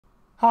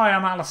Hi,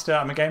 I'm Alistair,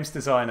 I'm a games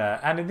designer,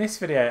 and in this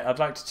video I'd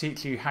like to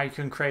teach you how you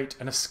can create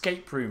an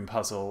escape room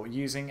puzzle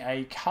using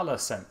a colour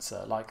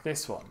sensor like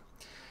this one.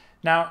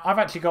 Now, I've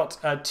actually got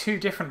two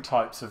different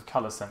types of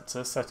colour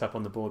sensors set up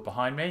on the board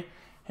behind me.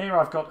 Here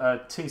I've got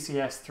a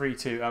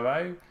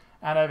TCS3200,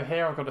 and over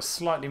here I've got a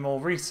slightly more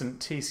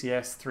recent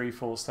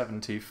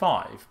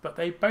TCS34725, but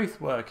they both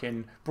work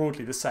in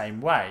broadly the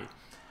same way.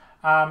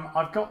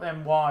 I've got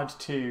them wired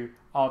to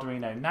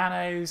Arduino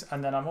Nanos,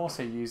 and then I'm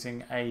also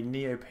using a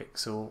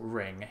NeoPixel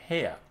ring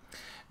here.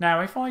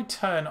 Now if I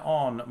turn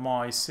on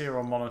my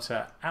serial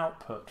monitor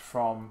output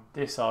from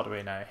this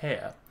Arduino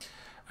here,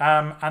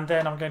 and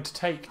then I'm going to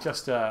take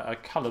just a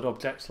coloured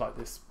object like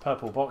this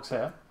purple box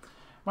here.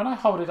 When I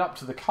hold it up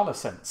to the colour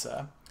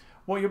sensor,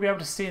 what you'll be able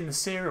to see in the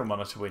serial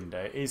monitor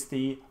window is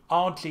the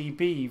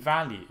RGB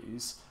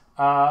values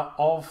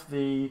of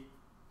the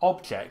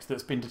object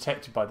that's been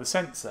detected by the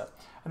sensor.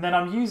 And then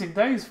I'm using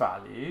those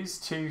values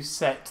to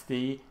set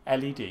the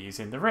LEDs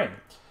in the ring.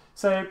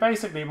 So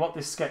basically what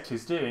this sketch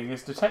is doing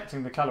is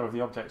detecting the colour of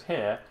the object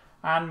here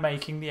and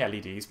making the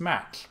LEDs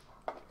match.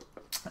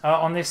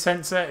 On this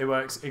sensor it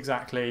works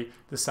exactly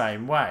the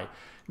same way.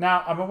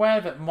 Now I'm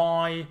aware that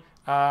my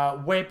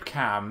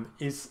webcam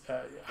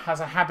has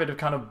a habit of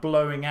kind of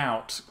blowing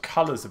out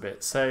colours a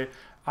bit, so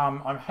I'm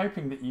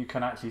hoping that you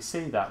can actually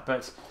see that,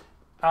 but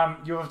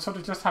you'll sort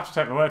of just have to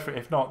take my word for it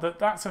if not,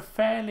 that's a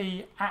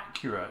fairly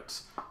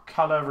accurate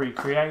colour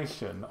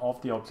recreation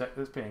of the object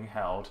that's being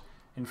held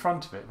in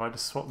front of it. If I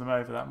just swap them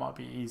over, that might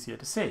be easier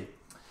to see.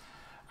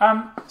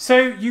 So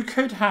you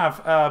could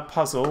have a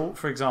puzzle,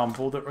 for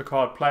example, that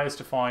required players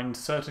to find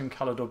certain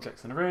coloured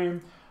objects in a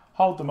room,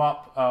 hold them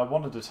up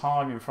one at a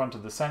time in front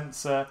of the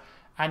sensor,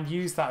 and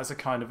use that as a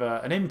kind of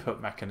an input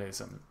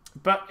mechanism.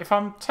 But if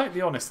I'm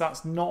totally honest,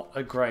 that's not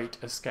a great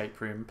escape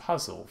room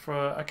puzzle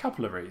for a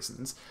couple of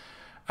reasons.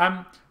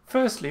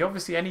 Firstly,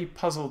 obviously any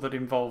puzzle that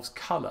involves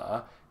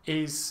colour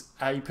is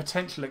a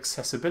potential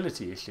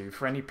accessibility issue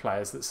for any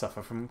players that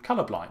suffer from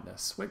colour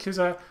blindness, which is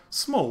a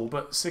small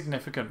but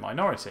significant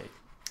minority.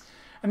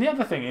 And the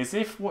other thing is,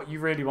 if what you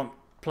really want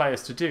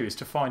players to do is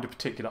to find a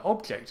particular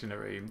object in a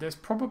room, there's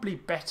probably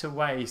better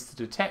ways to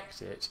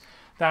detect it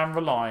than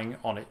relying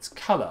on its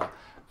colour.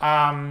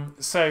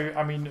 So,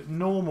 I mean,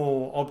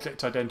 normal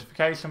object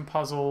identification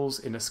puzzles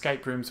in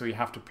escape rooms where you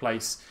have to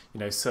place,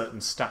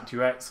 certain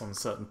statuettes on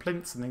certain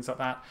plinths and things like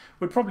that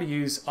would probably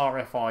use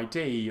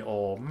RFID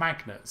or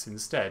magnets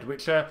instead,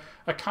 which are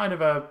a kind of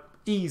a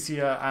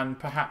easier and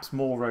perhaps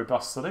more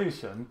robust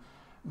solution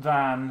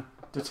than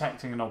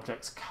detecting an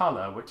object's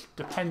colour, which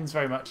depends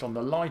very much on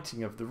the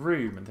lighting of the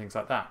room and things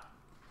like that.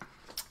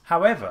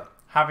 However,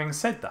 having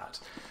said that,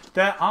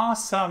 there are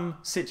some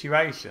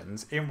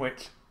situations in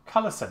which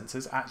colour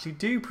sensors actually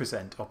do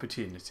present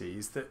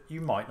opportunities that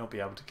you might not be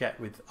able to get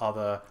with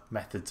other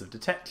methods of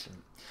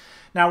detection.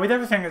 Now, with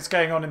everything that's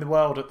going on in the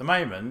world at the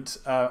moment,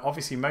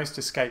 obviously most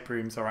escape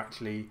rooms are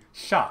actually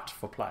shut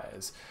for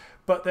players,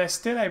 but they're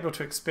still able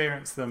to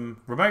experience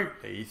them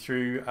remotely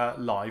through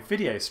live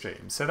video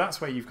streams. So that's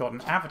where you've got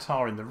an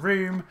avatar in the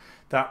room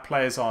that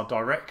players are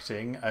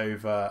directing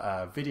over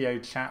a video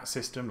chat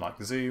system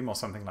like Zoom or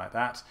something like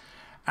that.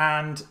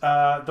 And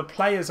the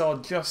players are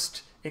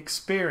just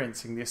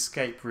experiencing the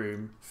escape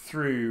room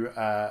through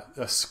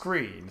a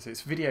screen, so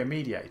it's video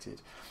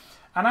mediated.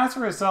 And as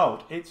a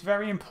result, it's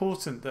very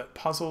important that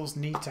puzzles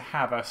need to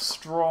have a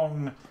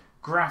strong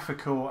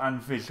graphical and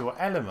visual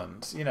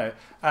element.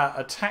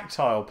 A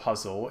tactile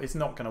puzzle is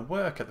not going to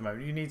work at the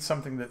moment. You need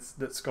something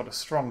that's got a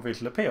strong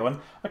visual appeal, and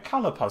a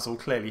colour puzzle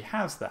clearly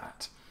has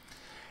that.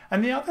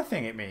 And the other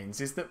thing it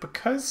means is that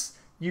because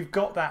you've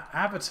got that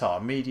avatar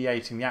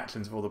mediating the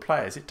actions of all the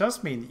players, it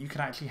does mean that you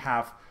can actually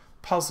have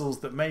puzzles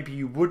that maybe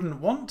you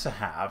wouldn't want to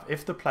have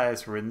if the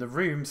players were in the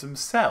rooms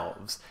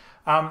themselves.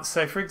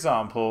 So for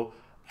example,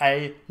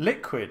 a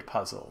liquid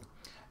puzzle.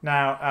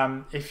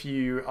 Now, if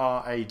you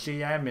are a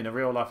GM in a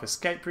real life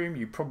escape room,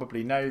 you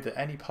probably know that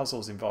any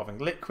puzzles involving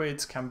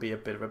liquids can be a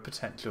bit of a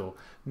potential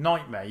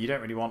nightmare. You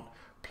don't really want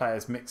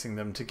players mixing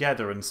them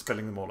together and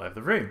spilling them all over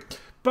the room.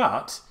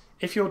 But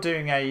if you're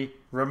doing a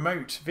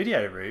remote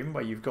video room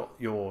where you've got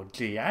your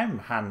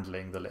GM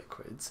handling the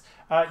liquids,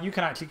 you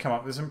can actually come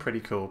up with some pretty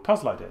cool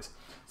puzzle ideas.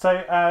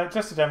 So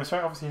just to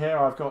demonstrate, obviously here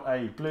I've got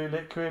a blue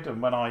liquid,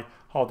 and when I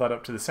hold that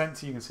up to the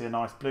sensor you can see a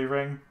nice blue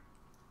ring.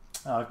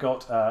 I've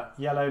got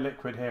yellow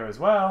liquid here as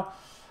well,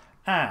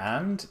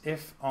 and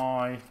if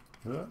I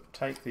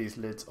take these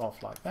lids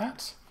off like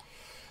that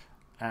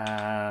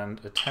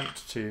and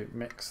attempt to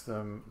mix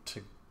them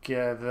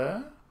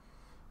together,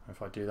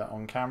 if I do that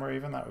on camera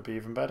even, that would be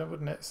even better,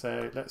 wouldn't it?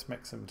 So let's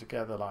mix them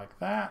together like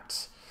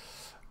that,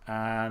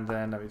 and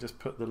then let me just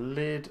put the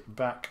lid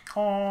back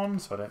on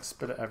so I don't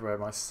spill it everywhere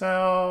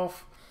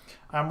myself.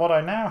 And what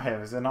I now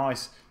have is a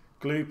nice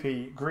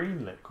gloopy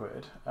green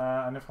liquid,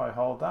 and if I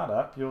hold that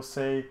up you'll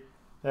see,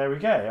 there we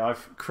go,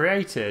 I've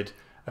created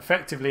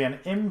effectively an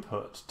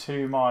input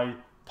to my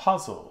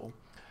puzzle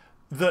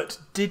that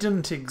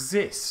didn't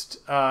exist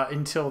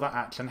until that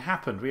action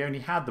happened. We only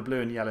had the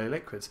blue and yellow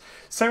liquids.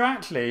 So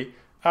actually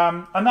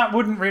And that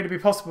wouldn't really be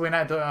possible in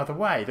any other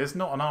way. There's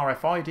not an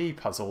RFID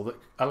puzzle that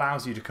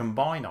allows you to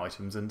combine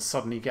items and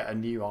suddenly get a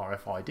new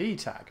RFID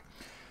tag.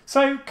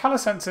 So colour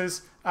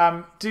sensors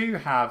do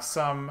have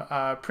some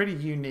pretty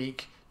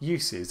unique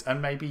uses,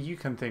 and maybe you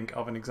can think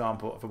of an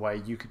example of a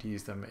way you could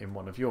use them in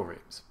one of your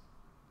rooms.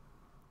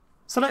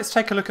 So let's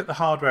take a look at the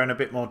hardware in a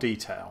bit more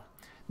detail.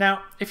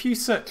 Now, if you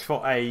search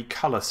for a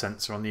colour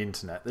sensor on the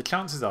internet, the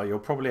chances are you'll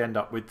probably end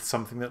up with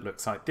something that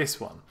looks like this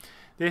one.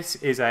 This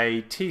is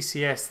a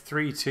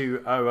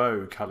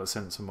TCS3200 colour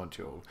sensor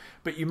module,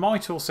 but you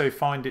might also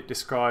find it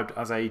described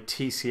as a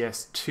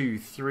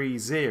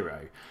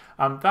TCS230.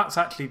 That's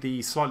actually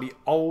the slightly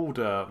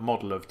older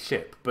model of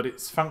chip, but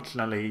it's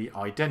functionally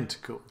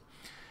identical.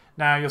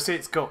 Now you'll see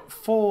it's got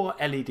 4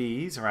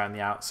 LEDs around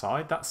the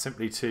outside. That's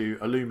simply to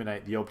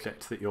illuminate the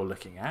object that you're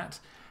looking at.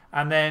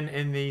 And then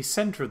in the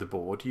centre of the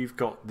board you've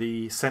got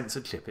the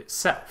sensor chip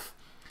itself.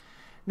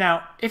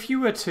 Now if you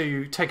were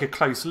to take a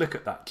close look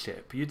at that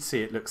chip, you'd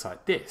see it looks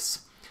like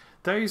this.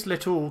 Those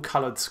little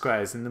coloured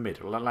squares in the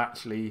middle are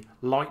actually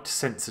light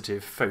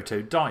sensitive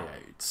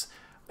photodiodes.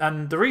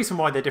 And the reason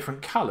why they're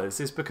different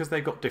colours is because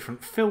they've got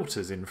different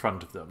filters in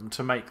front of them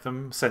to make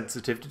them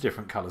sensitive to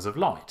different colours of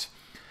light.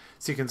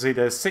 So you can see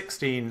there's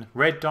 16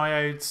 red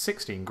diodes,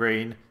 16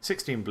 green,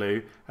 16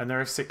 blue, and there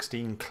are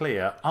 16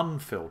 clear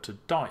unfiltered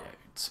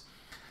diodes.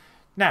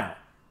 Now,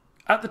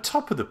 at the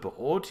top of the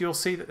board, you'll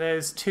see that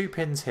there's 2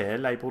 pins here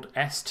labelled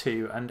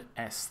S2 and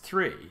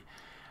S3.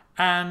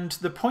 And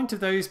the point of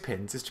those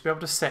pins is to be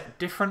able to set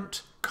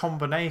different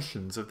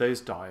combinations of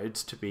those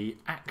diodes to be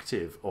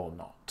active or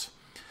not.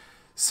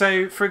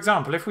 So, for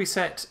example, if we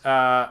set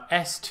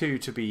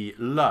S2 to be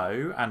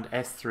low and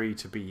S3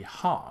 to be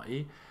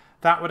high,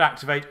 that would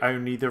activate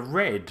only the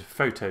red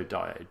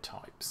photodiode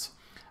types.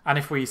 And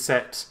if we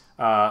set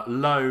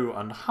low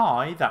and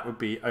high, that would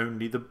be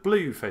only the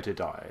blue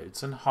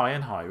photodiodes, and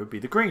high would be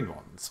the green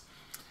ones.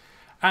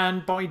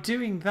 And by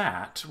doing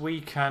that,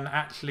 we can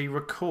actually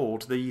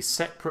record the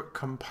separate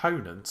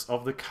components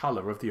of the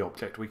colour of the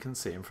object we can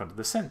see in front of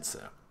the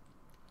sensor.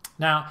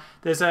 Now,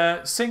 there's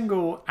a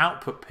single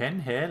output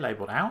pin here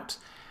labelled out,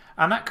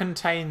 and that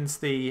contains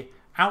the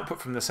output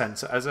from the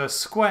sensor as a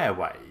square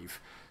wave.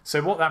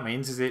 So what that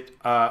means is it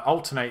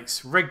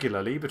alternates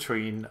regularly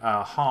between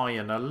a high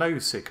and a low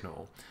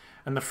signal.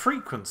 And the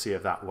frequency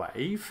of that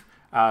wave,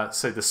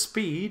 so the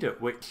speed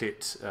at which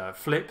it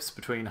flips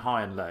between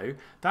high and low,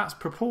 that's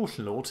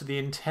proportional to the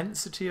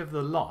intensity of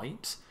the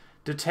light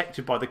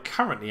detected by the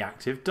currently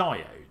active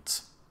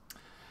diodes.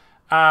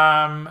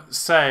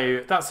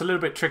 So that's a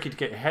little bit tricky to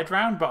get your head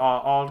around, but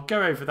I'll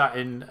go over that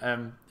in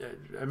a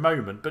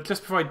moment. But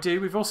just before I do,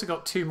 we've also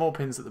got 2 more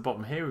pins at the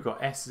bottom here. We've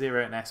got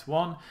S0 and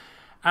S1.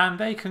 And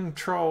they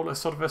control a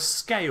sort of a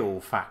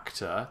scale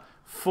factor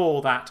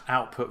for that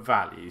output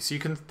value. So you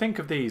can think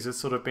of these as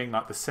sort of being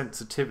like the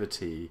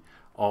sensitivity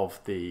of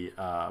the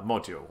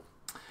module.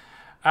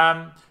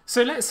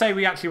 So let's say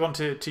we actually want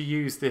to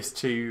use this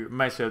to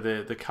measure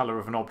the colour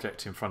of an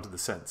object in front of the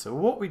sensor.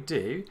 What we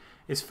do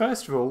is,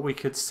 first of all, we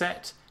could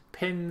set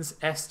pins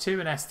S2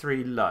 and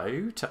S3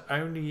 low to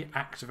only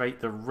activate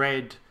the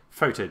red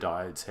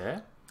photodiodes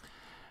here.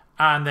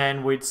 And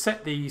then we'd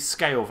set the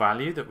scale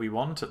value that we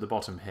want at the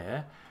bottom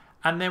here,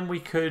 and then we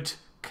could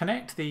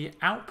connect the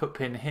output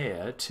pin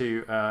here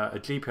to a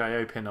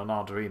GPIO pin on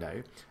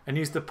Arduino and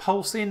use the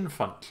pulse in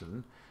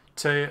function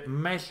to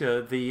measure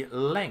the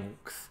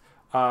length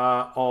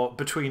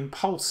between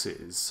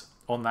pulses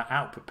on that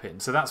output pin.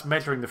 So that's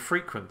measuring the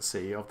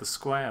frequency of the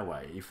square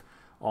wave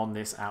on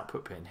this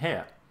output pin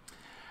here.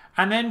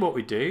 And then what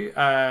we do,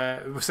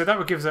 so that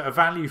would give us a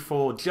value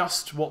for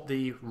just what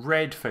the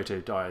red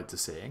photodiodes are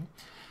seeing.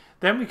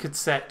 Then we could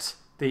set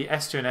the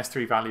S2 and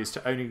S3 values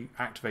to only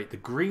activate the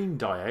green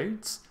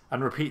diodes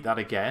and repeat that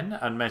again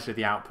and measure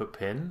the output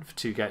pin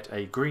to get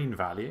a green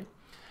value.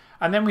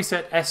 And then we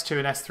set S2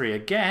 and S3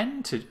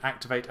 again to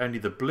activate only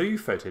the blue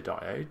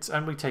photodiodes,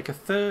 and we take a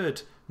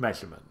third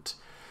measurement.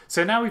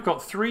 So now we've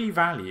got 3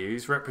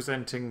 values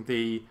representing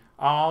the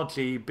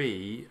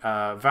RGB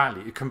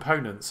value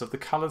components of the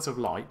colours of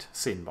light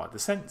seen by the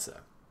sensor.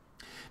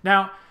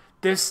 Now,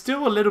 there's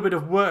still a little bit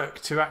of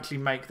work to actually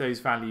make those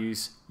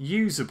values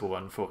usable,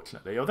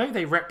 unfortunately. Although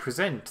they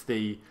represent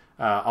the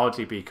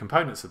RGB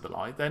components of the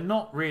light, they're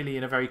not really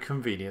in a very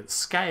convenient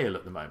scale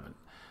at the moment.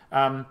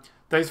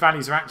 Those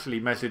values are actually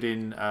measured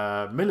in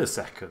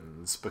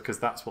milliseconds, because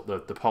that's what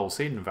the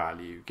pulse-in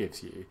value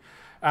gives you.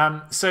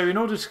 So in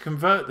order to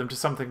convert them to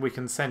something we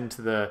can send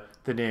to the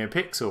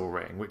NeoPixel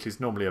ring, which is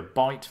normally a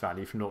byte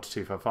value from 0 to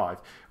 255,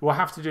 we'll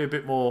have to do a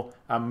bit more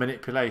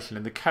manipulation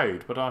in the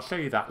code, but I'll show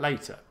you that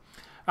later.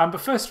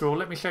 But first of all,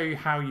 let me show you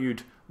how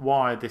you'd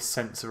wire this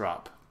sensor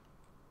up.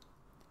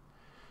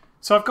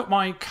 So I've got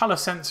my colour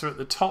sensor at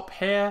the top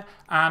here,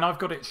 and I've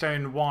got it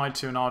shown wired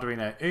to an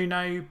Arduino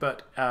Uno,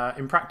 but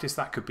in practice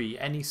that could be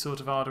any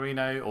sort of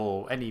Arduino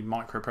or any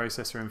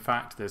microprocessor. In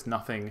fact, there's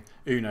nothing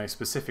Uno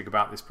specific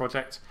about this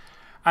project.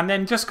 And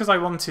then, just because I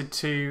wanted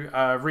to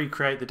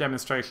recreate the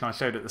demonstration I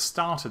showed at the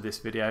start of this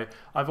video,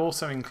 I've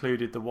also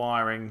included the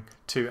wiring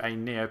to a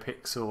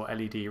NeoPixel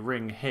LED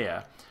ring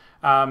here.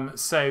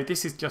 So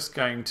this is just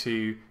going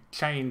to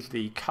change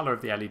the colour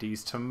of the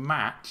LEDs to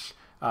match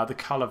the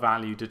colour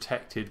value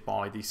detected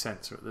by the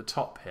sensor at the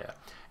top here.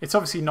 It's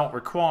obviously not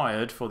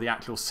required for the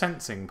actual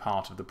sensing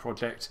part of the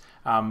project,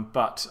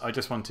 but I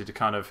just wanted to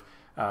kind of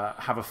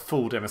have a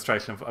full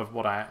demonstration of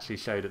what I actually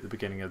showed at the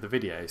beginning of the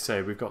video.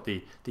 So we've got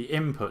the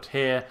input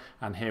here,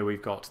 and here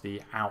we've got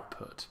the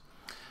output.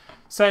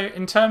 So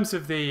in terms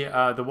of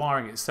the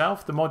wiring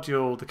itself,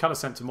 the colour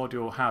sensor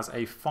module has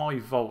a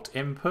 5-volt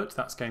input.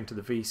 That's going to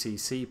the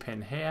VCC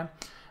pin here,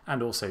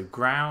 and also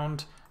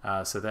ground.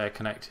 So they're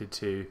connected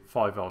to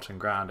 5-volt and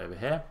ground over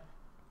here.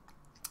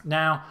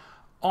 Now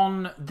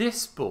on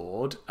this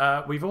board,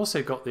 we've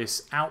also got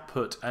this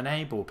output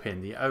enable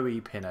pin, the OE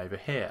pin over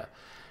here.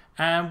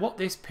 And what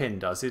this pin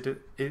does, it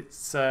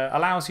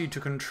allows you to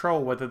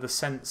control whether the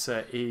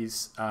sensor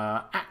is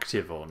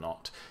active or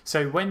not.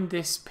 So when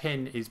this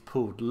pin is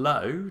pulled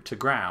low to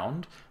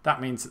ground, that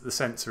means that the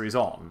sensor is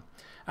on.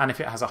 And if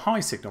it has a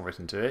high signal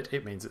written to it,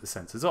 it means that the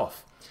sensor's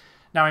off.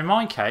 Now in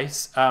my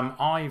case,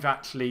 I've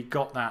actually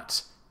got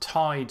that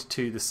tied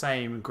to the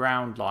same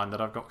ground line that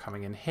I've got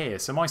coming in here.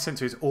 So my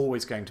sensor is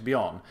always going to be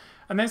on.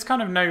 And there's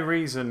kind of no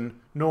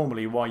reason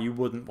normally why you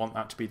wouldn't want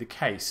that to be the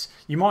case.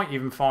 You might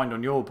even find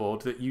on your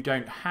board that you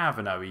don't have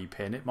an OE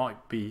pin. It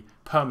might be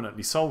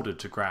permanently soldered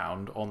to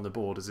ground on the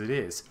board as it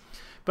is.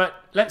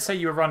 But let's say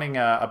you're running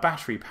a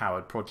battery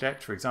powered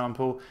project, for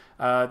example.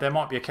 There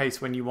might be a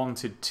case when you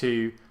wanted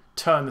to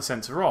turn the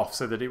sensor off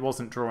so that it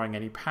wasn't drawing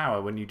any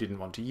power when you didn't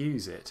want to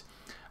use it.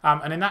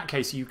 And in that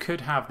case, you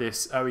could have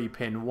this OE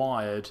pin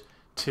wired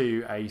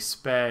to a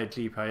spare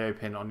GPIO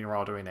pin on your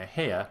Arduino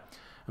here.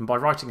 And by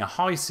writing a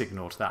high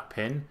signal to that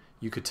pin,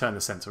 you could turn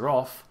the sensor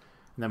off.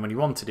 And then when you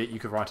wanted it, you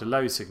could write a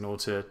low signal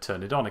to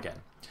turn it on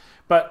again.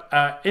 But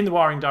in the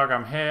wiring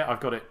diagram here, I've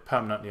got it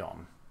permanently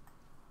on.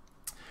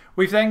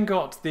 We've then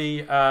got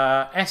the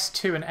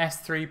S2 and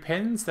S3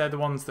 pins. They're the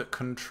ones that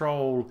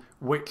control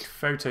which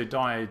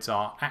photodiodes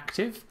are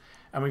active.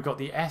 And we've got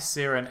the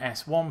S0 and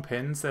S1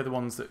 pins. They're the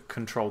ones that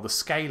control the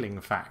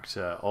scaling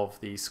factor of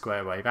the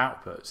square wave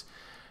output.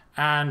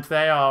 And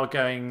they are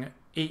going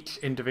each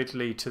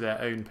individually to their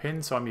own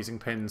pin. So I'm using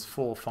pins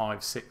 4,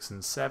 5, 6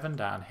 and 7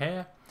 down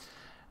here.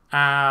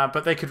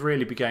 But they could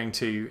really be going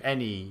to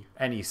any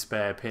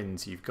spare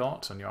pins you've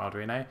got on your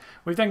Arduino.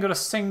 We've then got a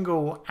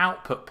single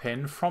output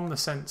pin from the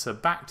sensor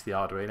back to the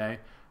Arduino.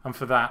 And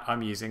for that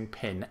I'm using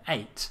pin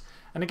 8.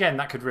 And again,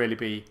 that could really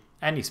be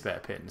any spare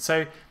pin.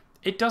 So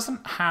it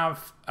doesn't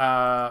have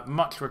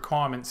much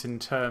requirements in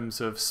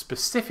terms of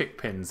specific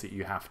pins that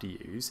you have to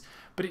use,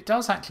 but it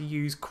does actually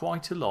use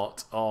quite a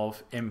lot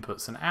of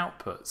inputs and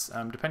outputs.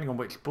 Depending on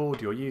which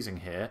board you're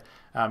using here,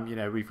 you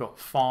know, we've got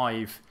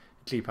 5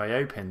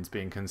 GPIO pins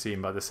being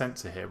consumed by the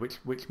sensor here,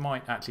 which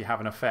might actually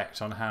have an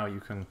effect on how you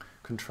can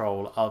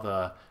control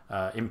other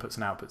inputs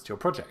and outputs to your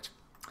project.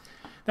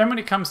 Then when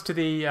it comes to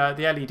the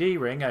LED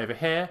ring over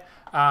here,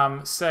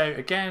 so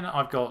again,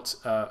 I've got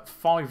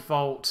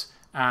 5-volt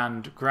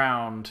and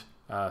ground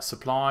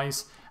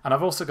supplies, and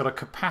I've also got a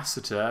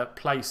capacitor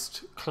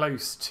placed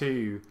close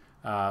to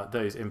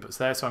those inputs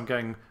there, so I'm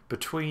going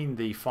between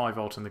the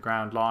 5-volt and the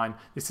ground line.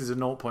 This is a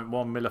 0.1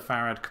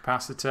 millifarad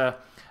capacitor.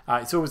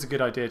 It's always a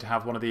good idea to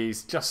have one of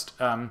these. Just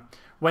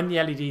when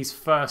the LEDs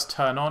first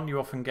turn on, you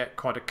often get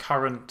quite a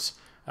current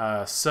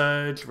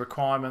surge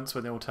requirements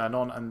when they all turn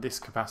on, and this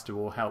capacitor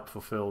will help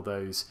fulfill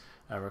those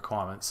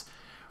requirements.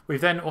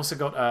 We've then also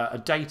got a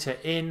data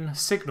in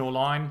signal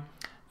line,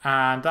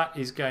 and that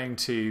is going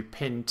to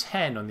pin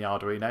 10 on the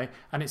Arduino,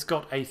 and it's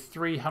got a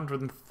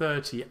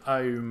 330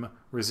 ohm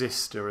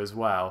resistor as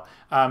well.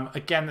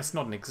 Again, that's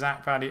not an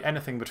exact value,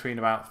 anything between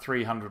about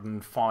 300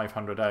 and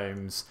 500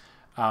 ohms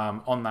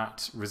on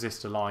that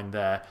resistor line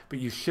there, but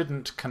you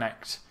shouldn't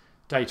connect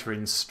data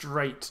in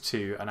straight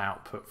to an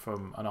output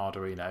from an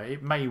Arduino.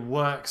 It may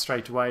work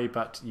straight away,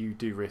 but you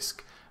do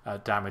risk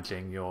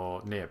damaging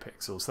your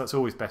NeoPixels. So that's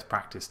always best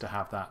practice to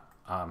have that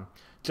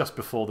just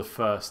before the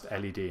first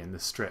LED in the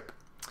strip.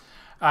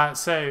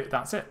 So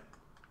that's it.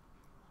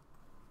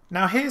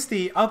 Now here's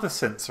the other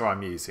sensor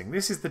I'm using.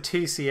 This is the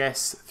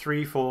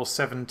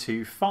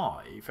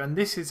TCS34725, and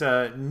this is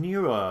a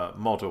newer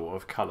model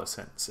of colour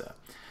sensor.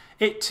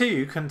 It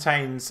too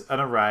contains an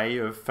array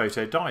of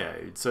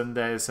photodiodes, and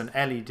there's an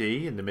LED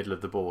in the middle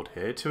of the board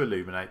here to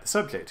illuminate the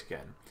subject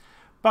again.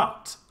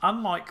 But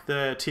unlike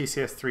the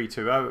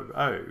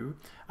TCS320,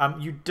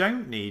 you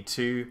don't need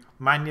to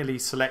manually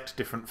select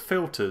different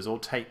filters or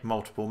take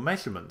multiple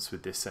measurements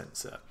with this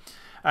sensor.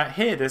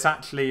 Here there's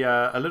actually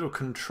a little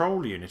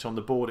control unit on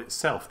the board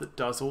itself that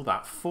does all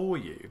that for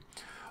you.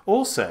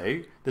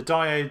 Also, the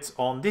diodes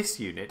on this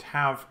unit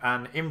have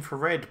an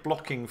infrared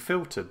blocking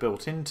filter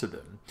built into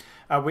them,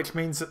 which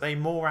means that they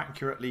more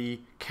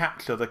accurately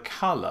capture the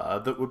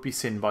colour that would be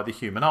seen by the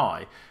human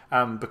eye,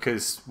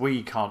 because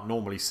we can't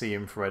normally see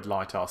infrared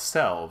light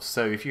ourselves.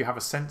 So if you have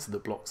a sensor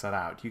that blocks that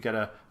out, you get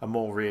a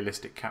more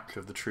realistic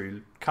capture of the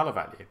true colour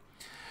value.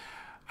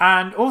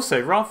 And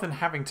also, rather than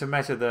having to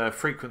measure the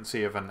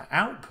frequency of an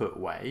output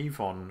wave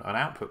on an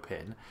output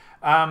pin,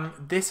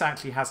 this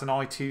actually has an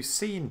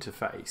I2C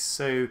interface,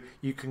 so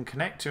you can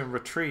connect to and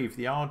retrieve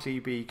the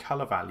RGB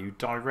color value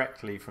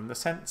directly from the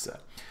sensor.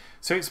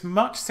 So it's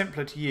much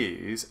simpler to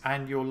use,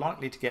 and you're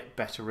likely to get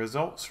better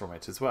results from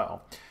it as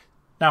well.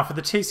 Now for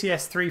the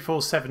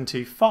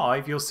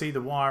TCS34725, you'll see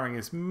the wiring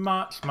is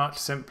much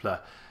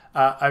simpler.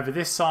 Over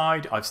this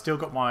side, I've still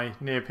got my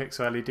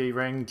NeoPixel LED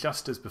ring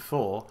just as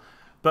before,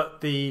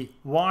 but the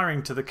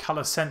wiring to the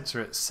color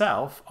sensor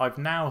itself, I've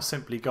now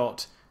simply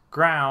got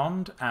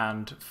ground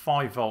and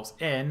 5 volts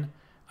in,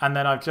 and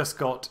then I've just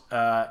got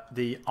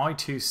the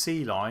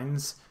I2C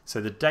lines, so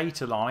the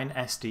data line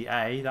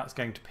SDA, that's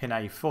going to pin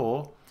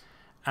A4,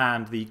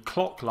 and the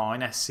clock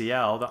line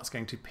SCL, that's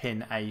going to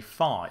pin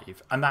A5,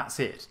 and that's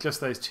it,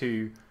 just those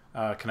two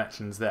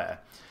connections there.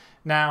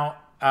 Now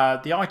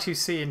the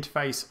I2C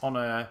interface on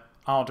a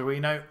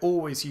Arduino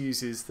always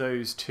uses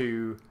those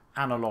two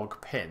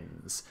analog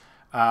pins,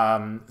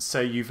 so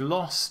you've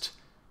lost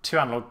 2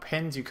 analog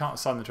pins, you can't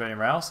assign them to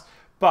anywhere else.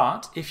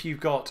 But if you've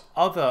got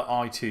other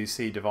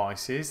I2C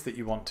devices that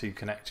you want to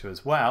connect to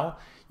as well,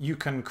 you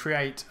can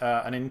create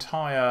an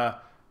entire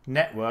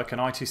network, an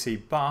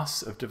I2C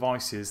bus of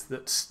devices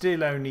that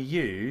still only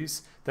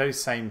use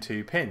those same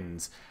 2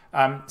 pins.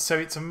 So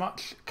it's a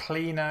much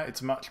cleaner,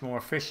 it's a much more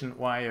efficient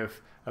way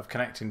of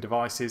connecting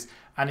devices,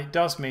 and it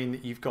does mean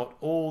that you've got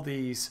all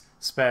these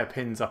spare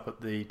pins up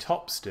at the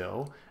top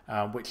still,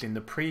 which in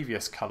the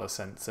previous color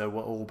sensor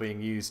were all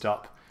being used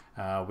up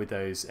with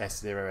those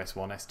S0,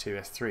 S1, S2,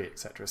 S3,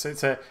 etc.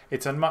 So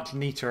it's a much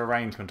neater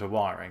arrangement of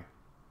wiring.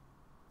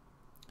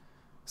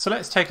 So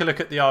let's take a look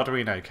at the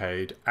Arduino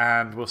code,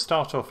 and we'll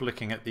start off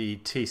looking at the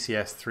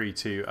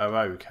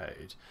TCS3200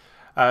 code.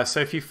 So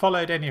if you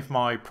followed any of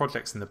my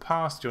projects in the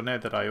past, you'll know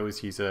that I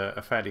always use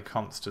a fairly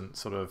constant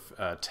sort of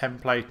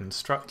template and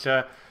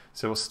structure.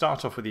 So we'll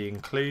start off with the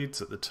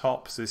includes at the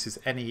top. So this is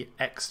any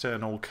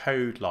external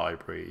code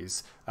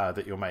libraries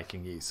that you're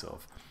making use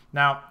of.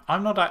 Now,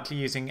 I'm not actually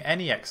using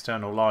any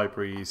external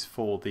libraries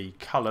for the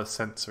color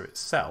sensor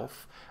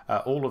itself.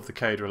 All of the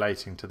code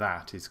relating to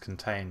that is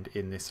contained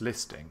in this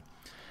listing.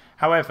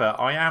 However,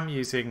 I am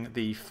using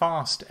the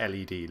fast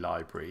LED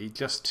library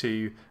just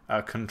to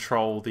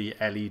control the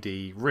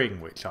LED ring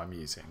which I'm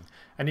using.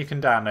 And you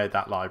can download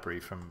that library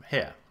from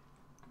here.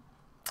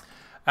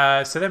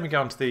 So then we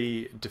go on to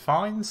the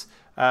defines.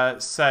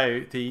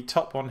 So the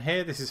top one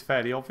here, this is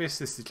fairly obvious.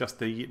 This is just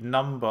the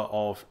number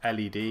of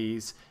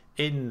LEDs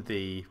in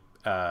the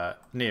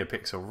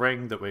NeoPixel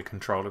ring that we're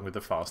controlling with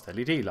the fast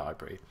LED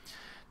library.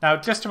 Now,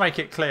 just to make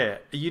it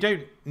clear, you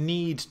don't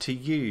need to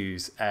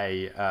use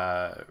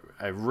a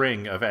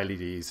ring of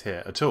LEDs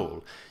here at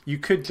all. You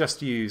could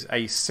just use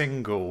a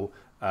single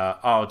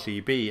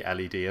RGB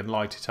LED and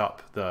light it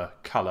up the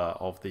colour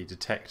of the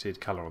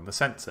detected colour on the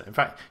sensor. In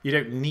fact, you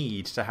don't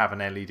need to have an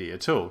LED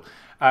at all.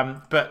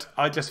 But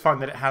I just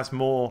find that it has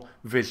more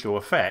visual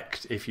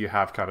effect if you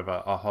have kind of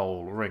a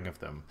whole ring of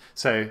them.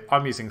 So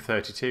I'm using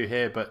 32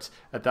 here, but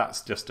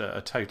that's just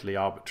a totally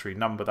arbitrary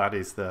number. That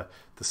is the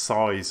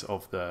size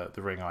of the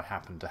ring I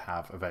happen to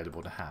have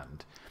available to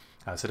hand.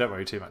 So don't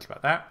worry too much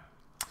about that.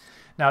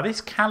 Now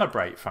this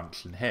calibrate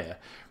function here,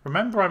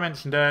 remember I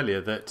mentioned earlier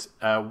that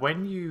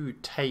when you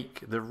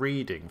take the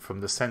reading from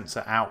the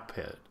sensor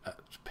output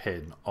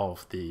pin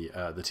of the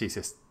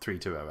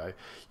TCS3200,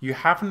 you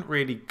haven't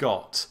really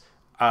got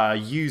a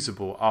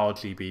usable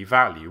RGB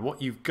value.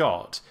 What you've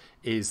got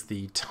is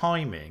the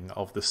timing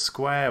of the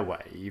square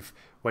wave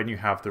when you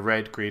have the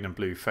red, green and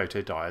blue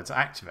photodiodes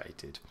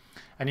activated.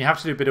 And you have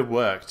to do a bit of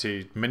work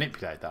to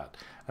manipulate that.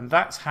 And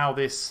that's how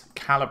this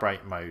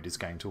calibrate mode is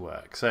going to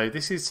work. So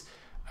this is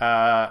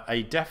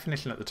a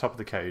definition at the top of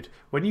the code.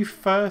 When you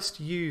first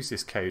use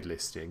this code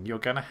listing, you're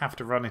going to have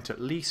to run it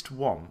at least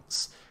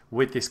once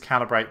with this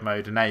calibrate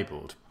mode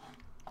enabled.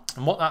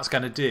 And what that's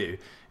going to do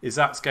is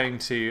that's going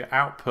to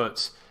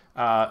output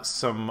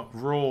some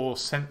raw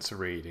sensor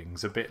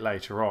readings a bit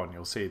later on.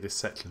 You'll see this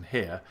section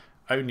here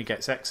only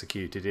gets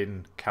executed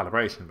in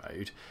calibration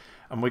mode.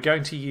 And we're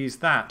going to use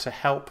that to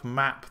help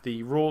map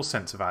the raw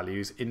sensor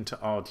values into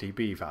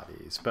RGB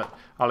values. But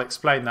I'll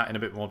explain that in a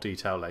bit more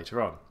detail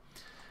later on.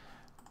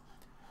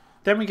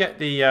 Then we get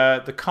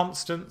the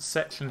constants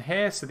section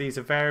here. So these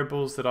are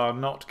variables that are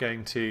not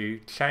going to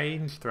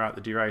change throughout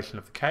the duration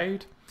of the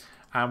code.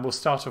 And we'll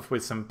start off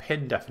with some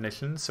pin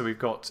definitions. So we've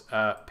got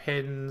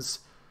pins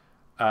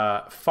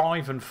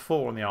 5 and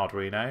 4 on the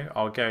Arduino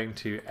are going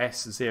to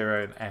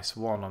S0 and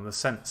S1 on the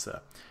sensor.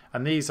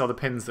 And these are the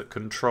pins that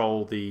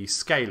control the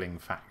scaling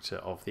factor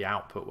of the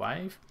output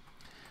wave.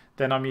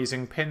 Then I'm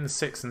using pins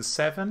 6 and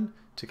 7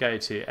 to go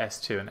to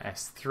S2 and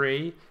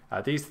S3.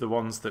 These are the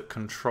ones that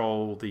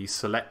control the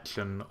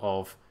selection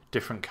of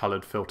different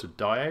coloured filtered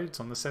diodes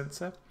on the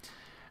sensor.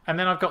 And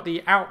then I've got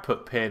the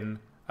output pin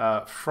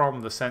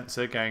from the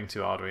sensor going to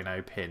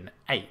Arduino pin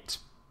 8.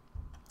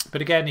 But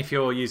again, if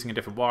you're using a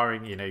different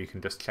wiring, you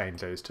can just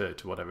change those to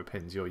whatever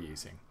pins you're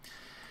using.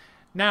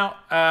 Now,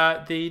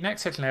 the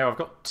next section here, I've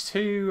got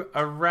 2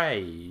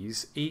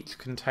 arrays, each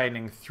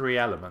containing 3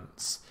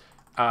 elements.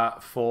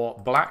 for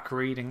black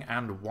reading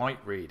and white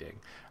reading.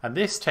 And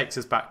this takes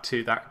us back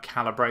to that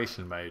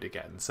calibration mode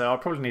again. So I'll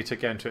probably need to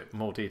go into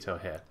more detail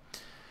here.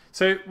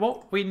 So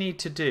what we need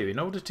to do in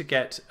order to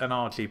get an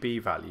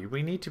RGB value,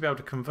 we need to be able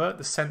to convert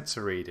the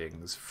sensor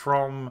readings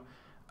from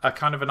a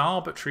kind of an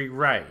arbitrary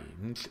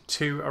range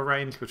to a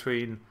range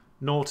between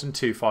 0 and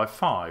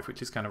 255,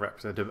 which is going to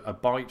represent a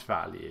byte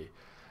value.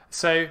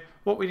 So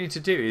what we need to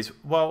do is,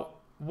 well,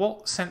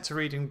 what sensor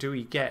reading do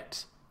we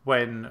get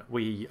when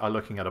we are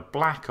looking at a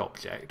black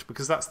object,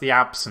 because that's the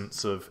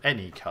absence of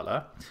any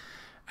colour,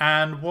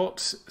 and what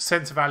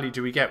sensor value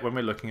do we get when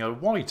we're looking at a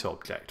white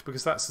object,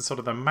 because that's the sort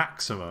of the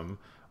maximum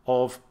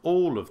of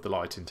all of the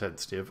light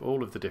intensity of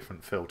all of the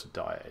different filtered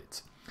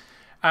diodes.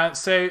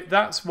 So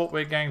that's what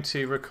we're going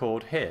to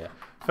record here.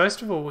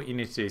 First of all, what you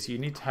need to do is you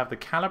need to have the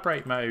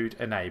calibrate mode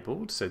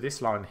enabled, so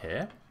this line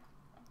here,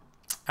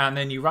 and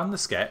then you run the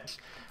sketch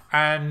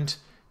and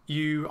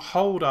you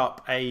hold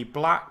up a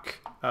black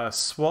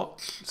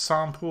swatch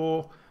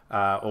sample,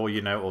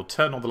 or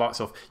turn all the lights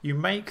off. You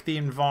make the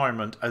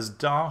environment as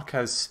dark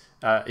as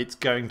it's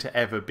going to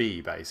ever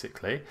be,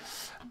 basically.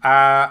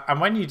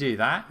 And when you do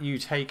that, you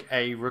take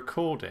a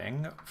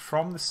recording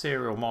from the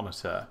serial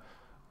monitor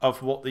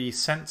of what the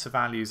sensor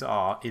values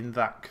are in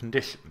that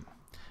condition.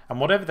 And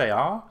whatever they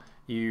are,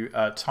 you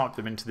type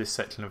them into this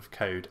section of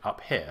code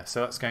up here. So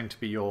that's going to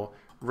be your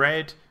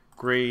red,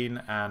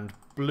 green and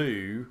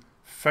blue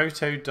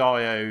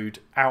photodiode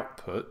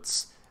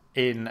outputs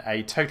in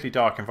a totally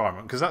dark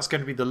environment, because that's going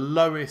to be the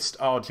lowest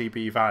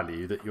RGB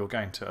value that you're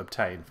going to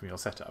obtain from your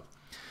setup.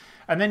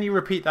 And then you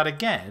repeat that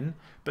again,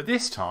 but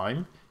this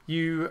time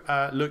you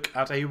look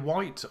at a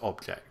white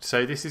object.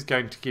 So this is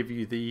going to give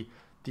you the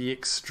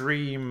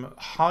extreme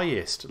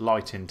highest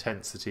light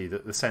intensity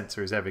that the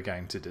sensor is ever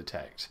going to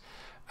detect.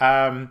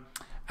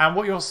 And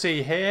what you'll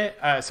see here,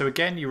 so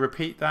again you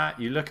repeat that,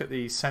 you look at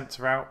the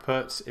sensor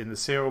outputs in the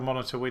serial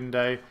monitor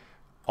window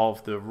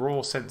of the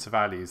raw sensor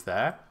values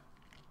there,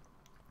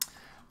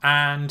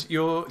 and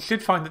you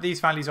should find that these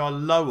values are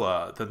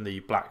lower than the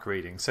black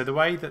reading. So the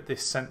way that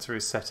this sensor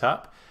is set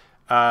up,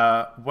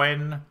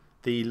 when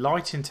the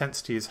light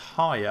intensity is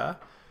higher,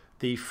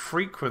 the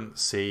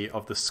frequency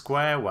of the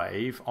square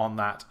wave on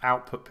that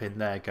output pin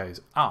there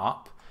goes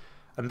up,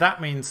 and that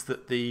means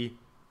that the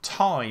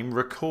time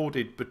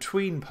recorded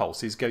between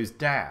pulses goes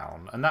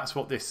down, and that's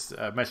what this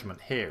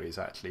measurement here is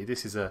actually.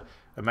 This is a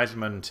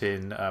measurement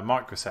in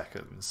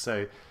microseconds.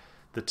 So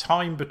the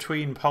time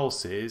between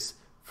pulses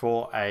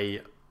for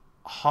a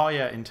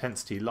higher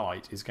intensity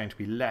light is going to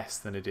be less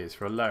than it is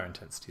for a lower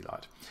intensity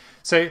light.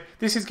 So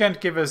this is going to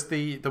give us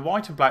the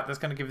white and black, that's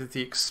going to give us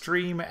the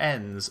extreme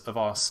ends of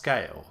our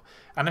scale.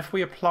 And if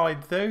we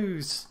applied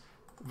those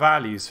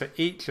values for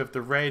each of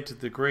the red,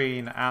 the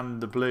green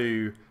and the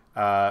blue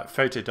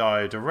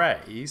photodiode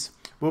arrays,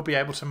 we'll be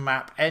able to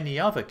map any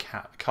other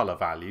colour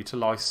value to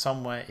lie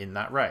somewhere in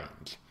that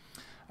range.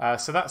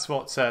 So that's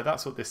what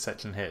this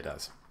section here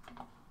does.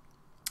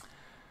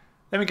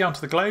 Then we go on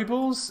to the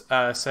globals.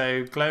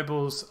 So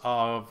globals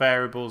are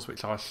variables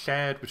which are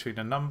shared between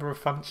a number of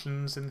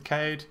functions in the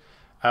code.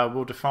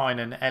 We'll define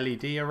an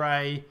LED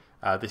array.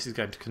 This is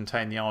going to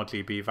contain the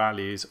RGB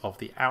values of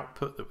the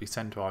output that we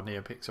send to our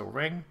NeoPixel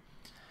ring.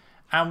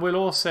 And we'll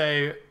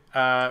also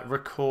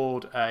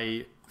record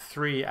a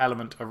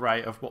 3-element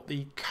array of what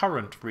the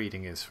current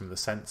reading is from the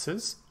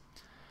sensors.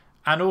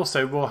 And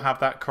also we'll have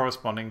that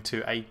corresponding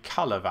to a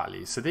color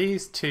value. So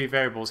these two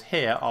variables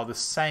here are the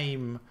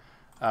same.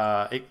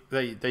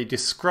 They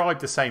describe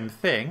the same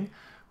thing,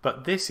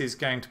 but this is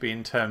going to be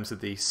in terms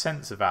of the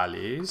sensor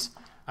values,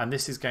 and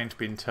this is going to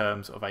be in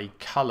terms of a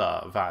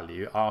color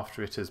value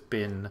after it has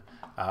been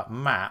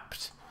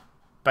mapped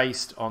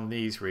based on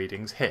these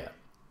readings here.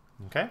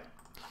 Okay.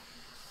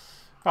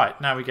 Right,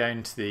 now we go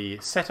into the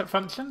setup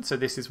function. So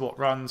this is what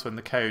runs when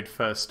the code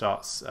first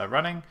starts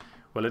running.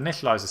 We'll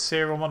initialize a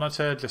serial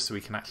monitor just so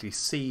we can actually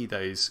see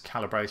those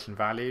calibration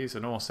values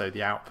and also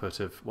the output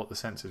of what the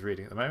sensor is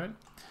reading at the moment.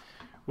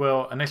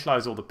 We'll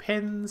initialize all the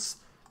pins.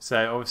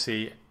 So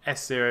obviously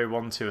S0,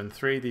 1, 2 and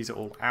 3, these are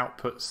all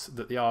outputs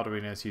that the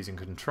Arduino is using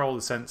to control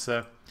the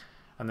sensor.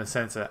 And the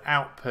sensor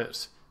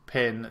output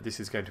pin, this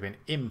is going to be an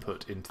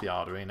input into the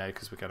Arduino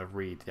because we're going to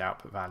read the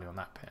output value on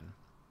that pin.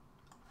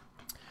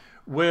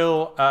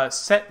 We'll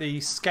set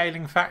the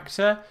scaling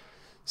factor.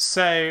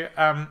 So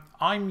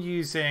I'm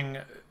using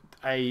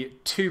a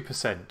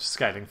 2%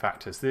 scaling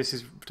factor. So this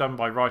is done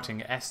by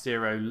writing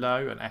S0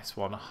 low and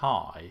S1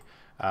 high.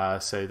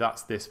 So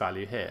that's this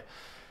value here.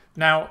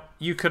 Now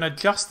you can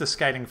adjust the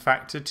scaling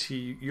factor to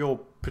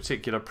your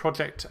particular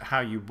project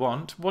how you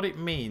want. What it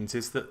means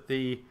is that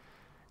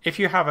if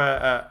you have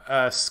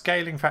a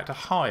scaling factor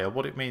higher,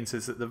 what it means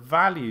is that the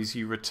values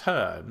you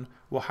return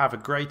will have a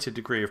greater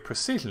degree of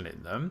precision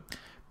in them,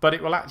 but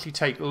it will actually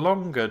take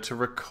longer to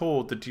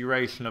record the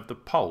duration of the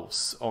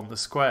pulse on the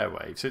square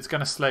wave. So it's going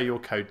to slow your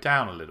code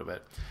down a little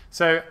bit.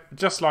 So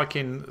just like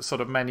in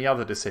sort of many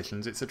other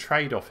decisions, it's a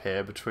trade-off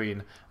here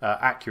between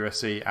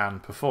accuracy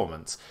and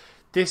performance.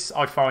 This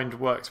I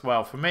find works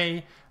well for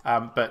me,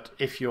 but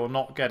if you're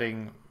not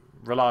getting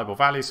reliable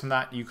values from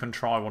that, you can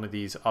try one of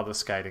these other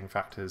scaling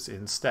factors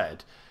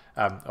instead.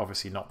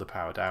 Obviously not the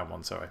power down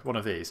one, sorry, one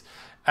of these.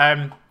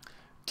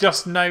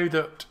 Just know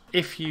that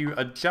if you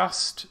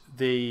adjust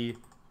the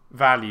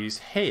values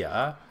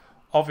here,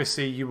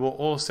 obviously you will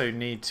also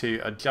need to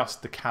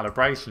adjust the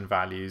calibration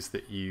values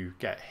that you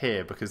get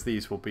here, because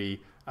these will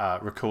be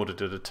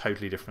recorded at a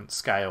totally different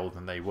scale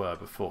than they were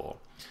before.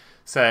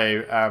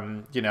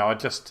 So you know, I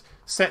just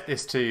set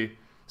this to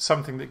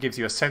something that gives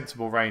you a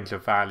sensible range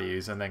of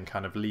values and then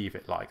kind of leave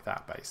it like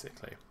that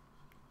basically.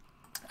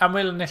 And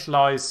we'll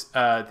initialize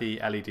the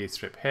LED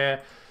strip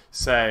here.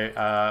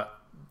 So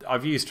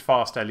I've used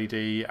fast LED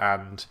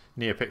and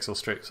NeoPixel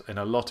strips in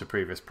a lot of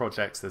previous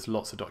projects. There's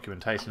lots of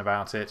documentation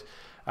about it.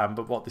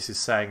 But what this is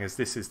saying is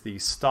this is the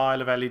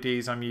style of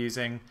LEDs I'm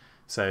using.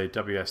 So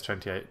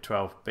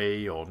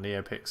WS2812B or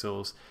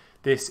NeoPixels.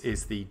 This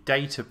is the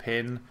data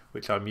pin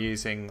which I'm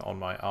using on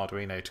my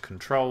Arduino to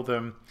control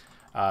them.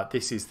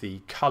 This is the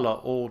color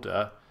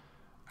order,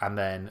 and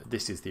then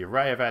this is the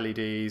array of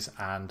LEDs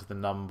and the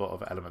number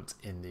of elements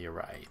in the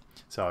array.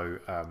 So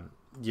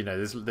you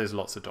know, there's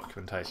lots of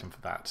documentation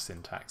for that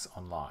syntax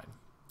online.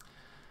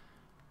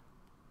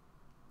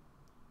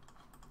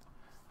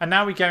 And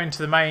now we go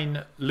into the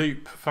main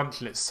loop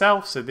function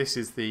itself. So this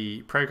is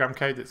the program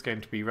code that's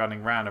going to be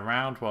running round and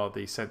round while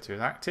the sensor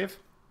is active.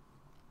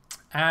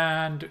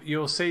 And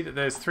you'll see that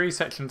there's 3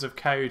 sections of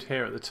code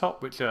here at the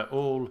top, which are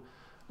all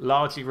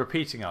largely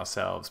repeating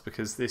ourselves,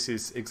 because this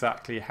is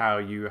exactly how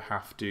you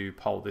have to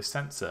poll this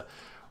sensor.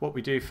 What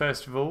we do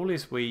first of all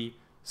is we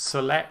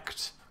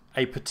select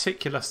a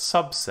particular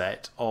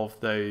subset of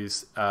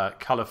those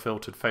color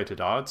filtered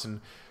photodiodes,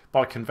 and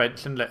by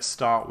convention let's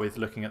start with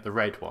looking at the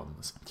red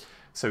ones.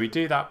 So we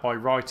do that by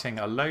writing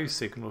a low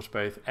signal to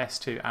both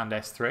S2 and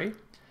S3,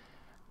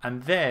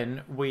 and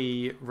then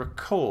we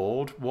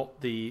record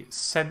what the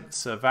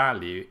sensor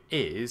value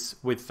is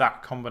with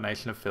that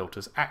combination of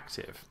filters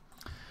active.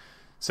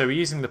 So we're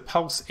using the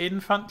pulse in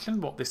function.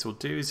 What this will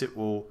do is it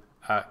will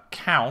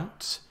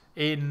count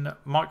in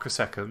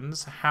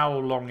microseconds how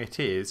long it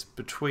is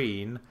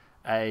between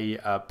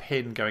a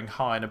pin going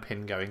high and a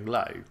pin going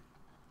low.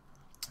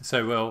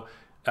 So we'll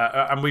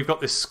and we've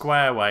got this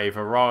square wave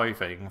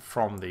arriving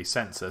from the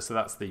sensor, so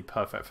that's the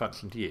perfect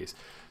function to use.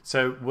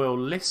 So we'll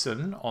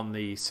listen on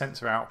the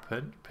sensor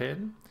output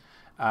pin,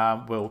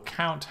 we'll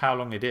count how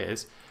long it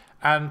is,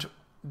 and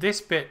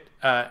this bit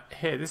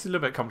here, this is a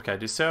little bit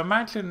complicated. So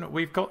imagine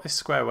we've got this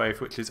square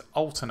wave which is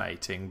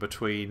alternating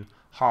between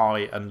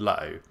high and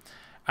low,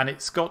 and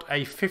it's got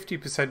a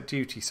 50%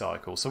 duty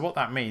cycle. So what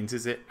that means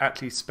is it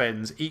actually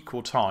spends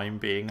equal time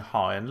being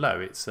high and low.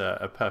 It's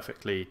a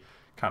perfectly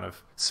kind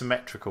of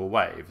symmetrical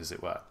wave, as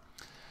it were.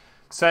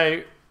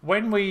 So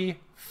when we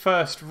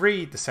first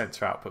read the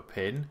sensor output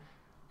pin,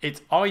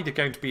 it's either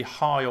going to be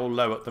high or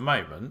low at the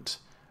moment,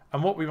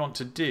 and what we want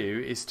to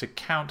do is to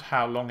count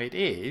how long it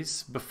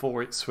is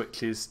before it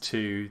switches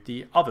to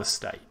the other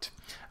state.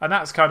 And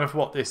that's kind of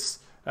what this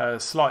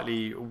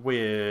slightly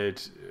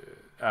weird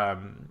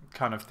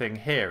kind of thing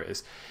here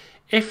is.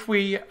 If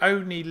we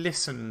only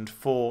listened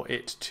for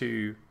it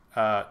to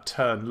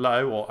turn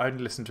low, or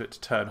only listen to it to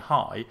turn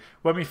high,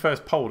 when we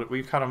first polled it,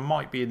 we kind of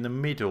might be in the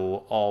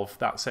middle of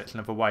that section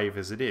of a wave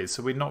as it is,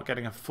 so we're not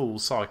getting a full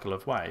cycle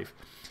of wave.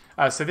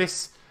 So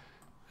this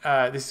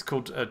is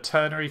called a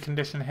ternary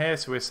condition here.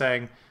 So we're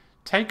saying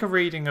take a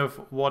reading of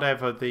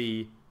whatever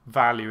the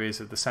value is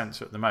of the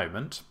sensor at the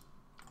moment.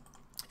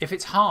 If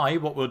it's high,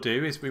 what we'll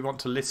do is we want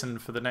to listen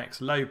for the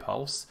next low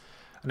pulse,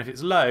 and if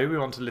it's low, we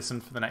want to listen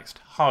for the next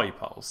high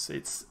pulse.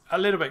 It's a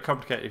little bit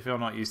complicated if you're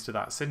not used to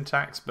that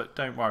syntax, but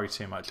don't worry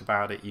too much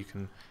about it. You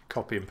can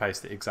copy and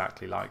paste it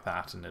exactly like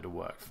that and it'll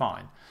work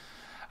fine.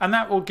 And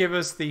that will give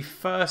us the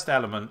first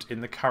element in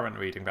the current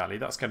reading value.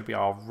 That's going to be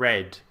our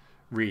red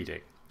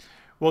reading.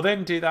 We'll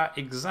then do that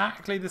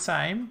exactly the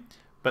same,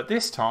 but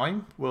this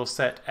time we'll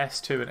set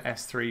S2 and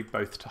S3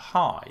 both to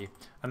high,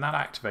 and that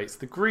activates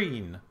the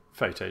green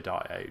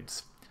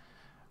photodiodes.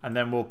 And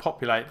then we'll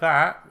populate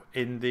that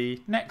in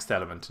the next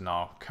element in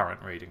our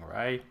current reading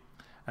array,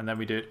 and then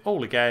we do it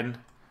all again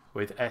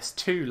with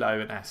S2 low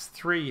and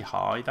S3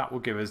 high. That will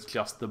give us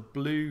just the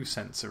blue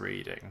sensor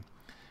reading,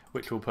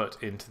 which we'll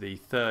put into the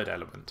third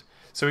element.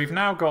 So we've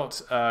now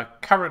got a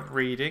current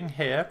reading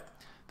here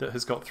that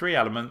has got 3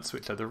 elements,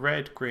 which are the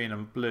red, green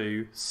and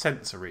blue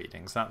sensor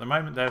readings. Now at the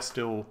moment they're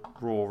still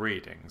raw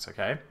readings,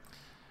 okay?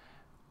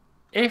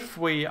 If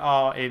we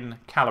are in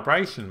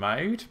calibration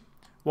mode,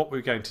 what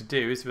we're going to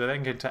do is we're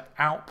then going to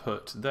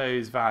output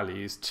those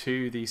values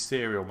to the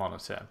serial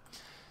monitor.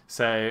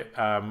 So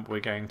we're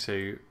going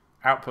to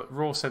output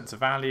raw sensor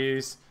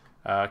values,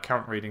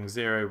 current readings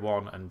 0,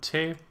 1 and 2.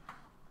 And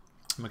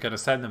we're going to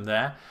send them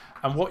there.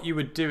 And what you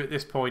would do at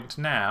this point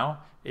now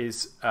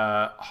is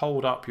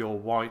hold up your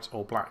white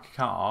or black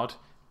card,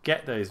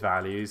 get those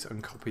values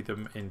and copy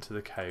them into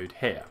the code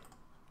here.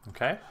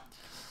 Okay.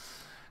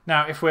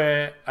 Now, if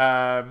we're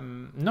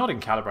not in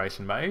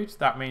calibration mode,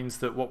 that means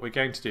that what we're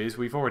going to do is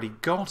we've already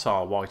got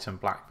our white and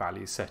black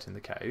values set in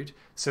the code.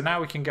 So now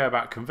we can go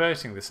about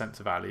converting the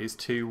sensor values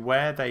to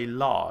where they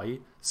lie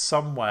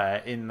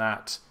somewhere in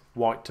that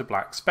white to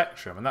black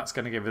spectrum. And that's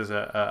going to give us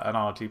an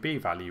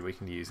RGB value we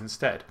can use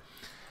instead.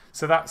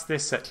 So that's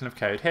this section of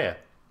code here.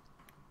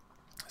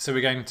 So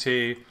we're going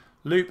to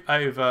loop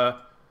over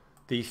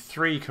the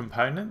 3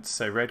 components,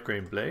 so red,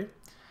 green, blue.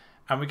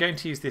 And we're going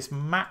to use this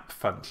map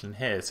function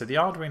here. So the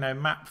Arduino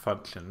map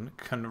function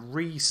can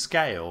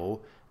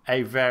rescale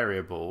a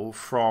variable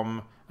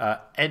from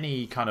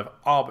any kind of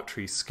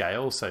arbitrary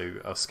scale, so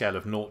a scale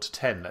of 0 to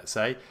 10, let's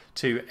say,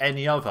 to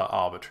any other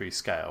arbitrary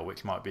scale,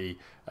 which might be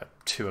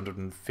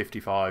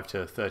 255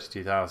 to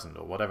 32,000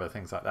 or whatever,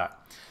 things like that.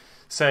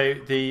 So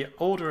the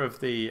order of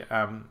the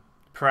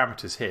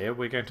parameters here,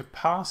 we're going to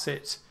pass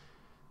it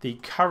the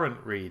current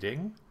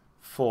reading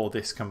for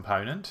this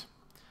component.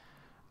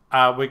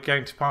 We're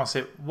going to pass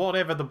it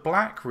whatever the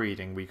black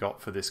reading we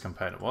got for this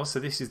component was. So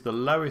this is the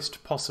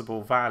lowest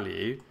possible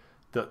value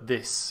that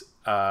this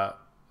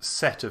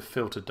set of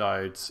filter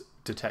diodes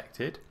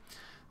detected.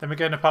 Then we're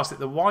going to pass it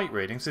the white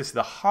reading. So this is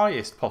the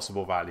highest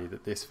possible value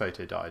that this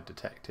photodiode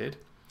detected.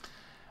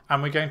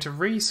 And we're going to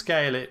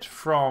rescale it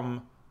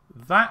from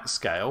that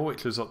scale,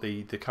 which was what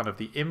the kind of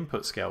the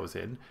input scale was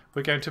in.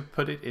 We're going to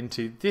put it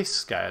into this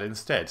scale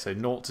instead. So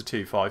 0 to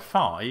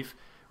 255,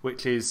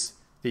 which is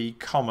the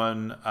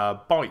common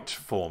byte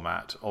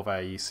format of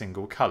a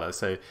single color.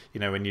 So, you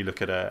know, when you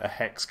look at a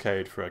hex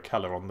code for a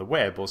color on the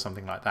web or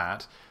something like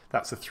that,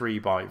 that's a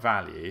 3-byte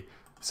value.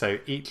 So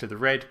each of the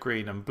red,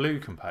 green and blue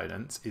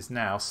components is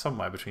now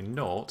somewhere between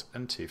 0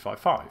 and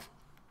 255.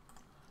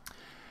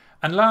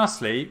 And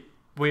lastly,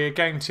 we're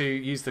going to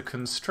use the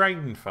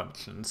constrain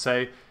function.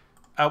 So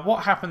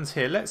what happens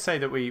here, let's say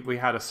that we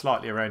had a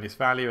slightly erroneous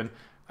value,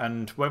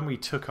 and when we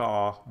took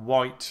our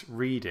white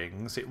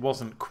readings, it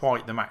wasn't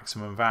quite the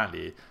maximum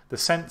value. The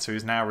sensor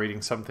is now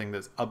reading something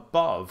that's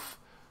above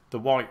the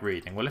white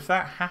reading. Well, if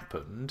that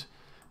happened,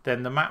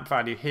 then the map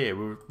value here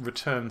will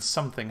return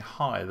something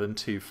higher than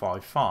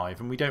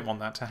 255, and we don't want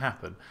that to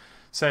happen.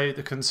 So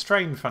the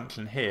constrain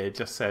function here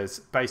just says,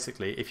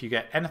 basically, if you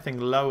get anything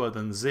lower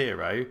than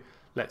 0,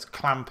 let's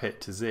clamp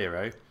it to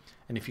 0.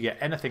 And if you get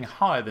anything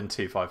higher than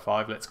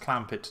 255, let's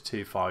clamp it to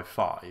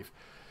 255.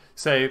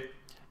 So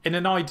in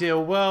an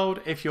ideal world,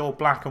 if your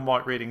black and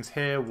white readings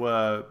here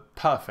were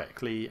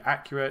perfectly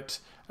accurate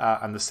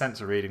and the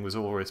sensor reading was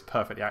always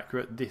perfectly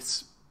accurate,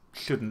 this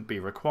shouldn't be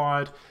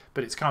required,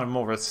 but it's kind of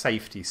more of a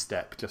safety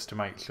step just to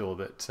make sure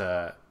that,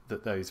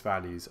 that those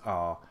values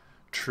are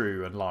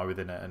true and lie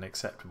within an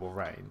acceptable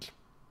range.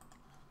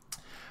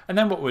 And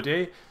then what we'll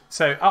do,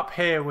 so up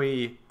here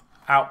we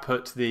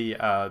output the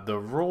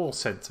raw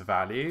sensor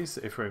values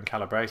if we're in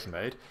calibration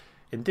mode.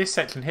 In this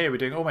section here, we're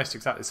doing almost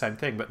exactly the same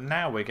thing, but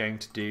now we're going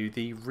to do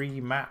the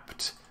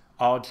remapped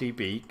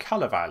RGB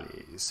color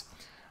values.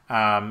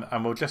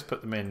 And we'll just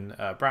put them in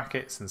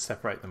brackets and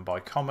separate them by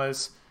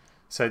commas.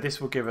 So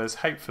this will give us,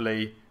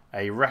 hopefully,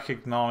 a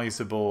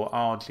recognizable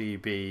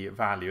RGB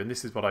value. And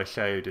this is what I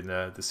showed in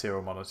the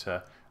serial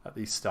monitor at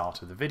the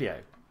start of the video.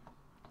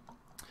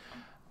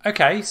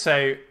 Okay,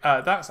 so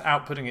that's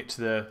outputting it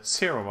to the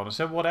serial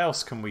monitor. What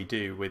else can we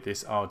do with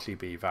this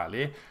RGB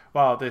value?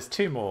 Well, there's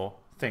 2 more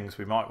things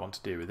we might want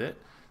to do with it.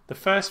 The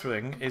first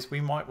thing is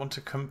we might want to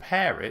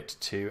compare it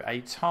to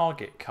a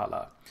target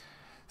color.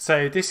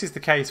 So this is the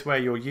case where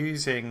you're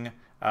using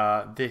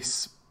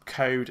this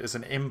code as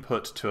an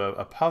input to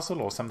a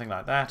puzzle or something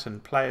like that,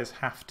 and players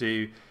have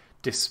to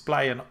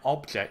display an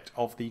object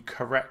of the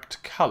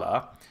correct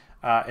color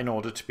in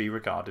order to be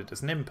regarded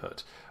as an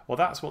input. Well,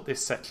 that's what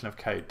this section of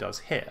code does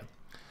here.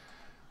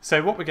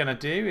 So what we're going to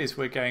do is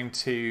we're going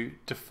to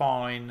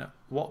define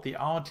what the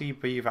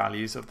RGB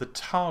values of the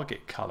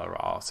target color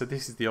are. So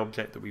this is the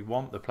object that we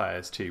want the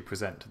players to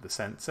present to the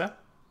sensor.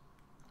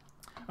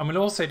 And we'll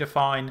also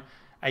define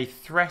a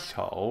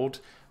threshold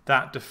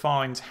that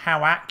defines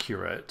how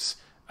accurate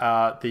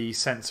the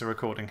sensor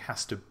recording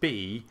has to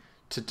be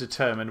to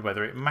determine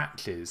whether it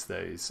matches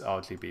those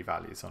RGB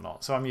values or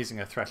not. So I'm using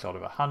a threshold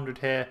of 100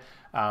 here.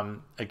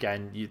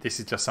 Again, this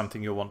is just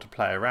something you'll want to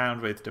play around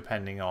with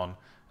depending on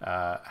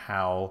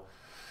how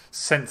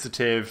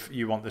sensitive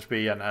you want it to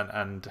be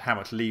and how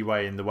much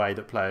leeway in the way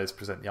that players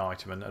present the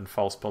item and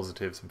false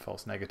positives and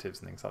false negatives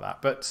and things like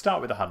that. But start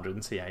with 100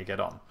 and see how you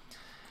get on.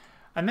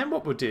 And then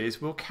what we'll do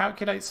is we'll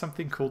calculate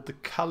something called the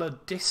color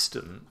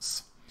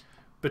distance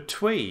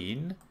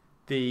between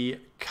the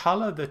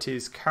color that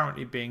is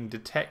currently being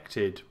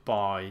detected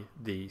by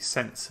the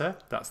sensor,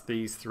 that's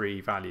these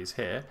 3 values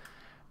here,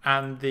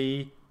 and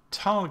the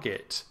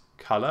target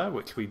color,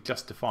 which we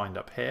just defined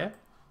up here.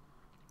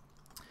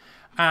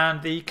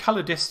 And the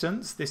color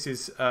distance, this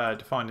is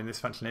defined in this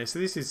function here. So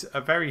this is a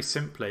very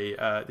simply,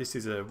 this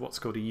is what's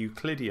called a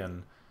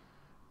Euclidean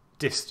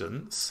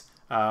distance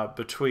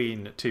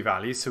between 2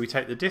 values. So we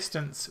take the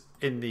distance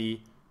in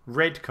the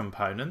red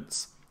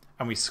components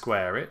and we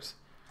square it.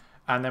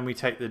 And then we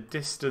take the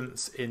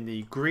distance in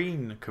the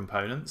green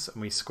components and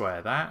we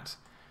square that.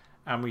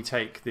 And we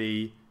take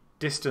the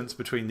distance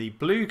between the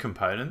blue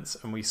components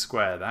and we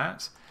square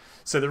that.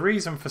 So the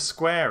reason for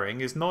squaring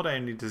is not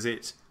only does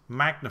it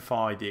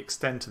magnify the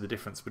extent of the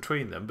difference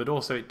between them, but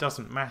also it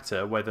doesn't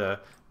matter whether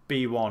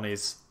B1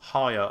 is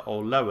higher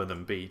or lower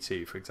than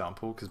B2, for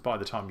example, because by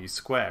the time you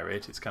square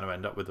it, it's going to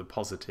end up with a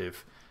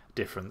positive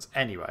difference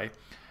anyway.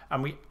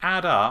 And we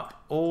add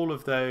up all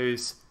of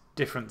those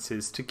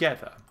differences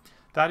together.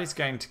 That is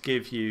going to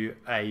give you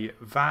a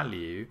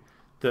value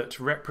that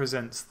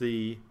represents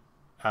the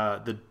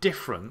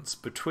difference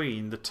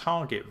between the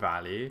target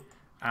value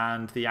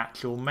and the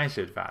actual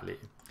measured value.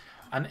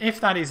 And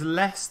if that is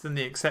less than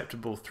the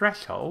acceptable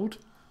threshold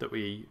that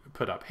we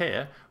put up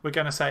here, we're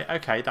going to say,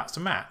 okay, that's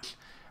a match.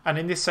 And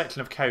in this section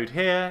of code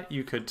here,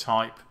 you could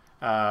type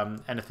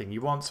anything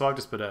you want. So I've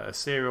just put a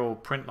serial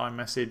print line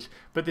message,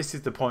 but this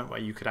is the point where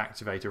you could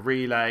activate a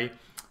relay,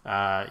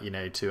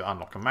 to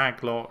unlock a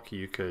maglock.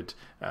 You could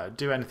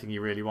do anything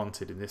you really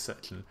wanted in this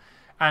section.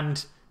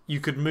 And you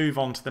could move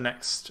on to the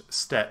next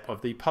step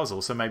of the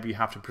puzzle. So maybe you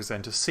have to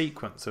present a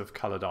sequence of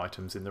coloured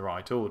items in the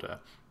right order.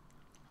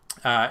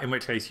 In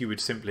which case you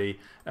would simply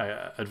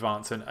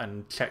advance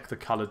and check the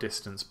colour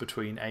distance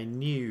between a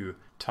new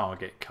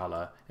target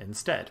colour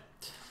instead.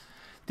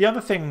 The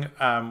other thing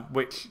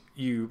which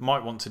you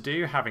might want to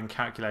do, having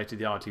calculated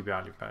the RGB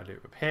value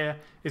up here,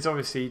 is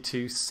obviously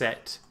to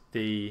set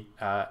the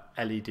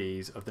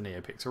LEDs of the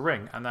NeoPixel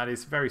ring, and that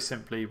is very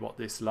simply what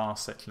this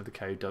last section of the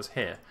code does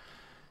here.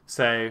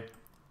 So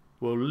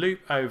we'll loop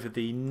over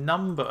the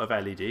number of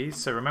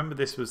LEDs. So remember,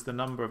 this was the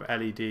number of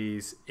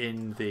LEDs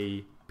in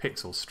the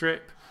pixel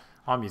strip.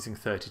 I'm using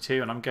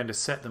 32, and I'm going to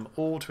set them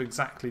all to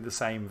exactly the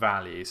same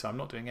value. So I'm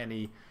not doing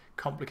any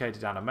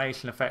complicated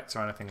animation effects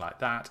or anything like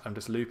that. I'm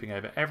just looping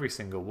over every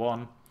single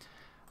one,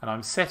 and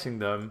I'm setting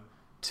them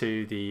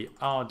to the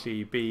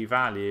RGB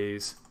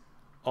values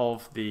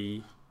of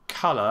the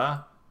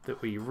color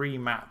that we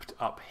remapped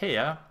up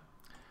here,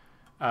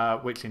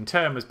 which in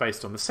turn was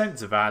based on the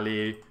sensor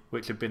value,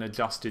 which had been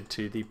adjusted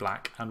to the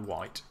black and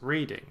white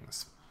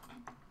readings.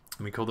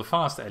 And we call the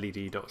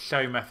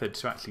fastLED.show method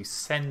to actually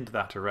send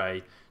that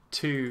array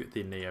to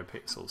the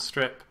NeoPixel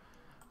strip,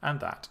 and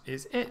that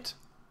is it.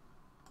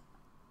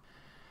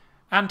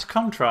 And to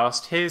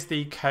contrast, here's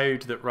the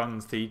code that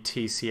runs the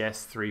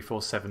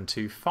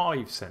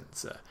TCS34725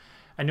 sensor.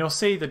 And you'll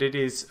see that it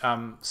is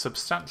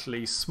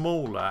substantially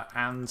smaller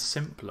and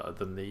simpler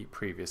than the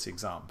previous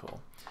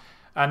example.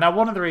 Now,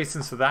 one of the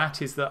reasons for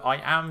that is that I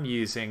am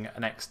using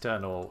an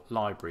external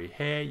library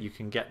here. You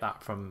can get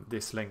that from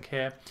this link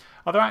here.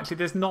 Although actually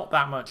there's not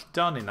that much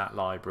done in that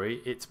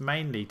library. It's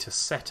mainly to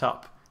set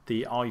up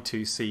the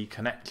I2C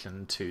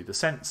connection to the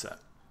sensor.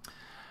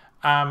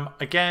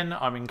 Again,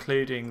 I'm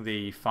including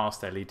the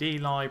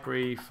fastLED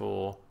library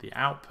for the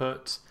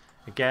output.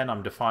 Again,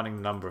 I'm defining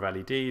the number of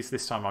LEDs.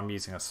 This time I'm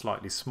using a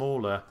slightly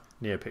smaller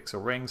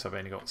NeoPixel ring, so I've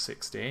only got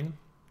 16.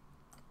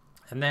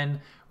 And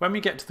then when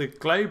we get to the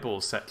global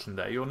section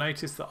there, you'll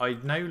notice that I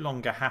no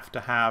longer have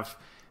to have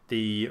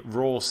the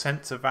raw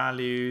sensor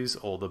values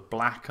or the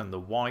black and the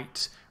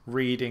white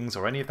readings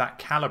or any of that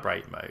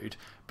calibrate mode,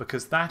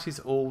 because that is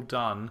all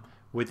done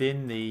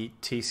within the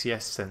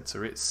TCS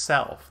sensor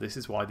itself. This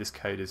is why this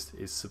code is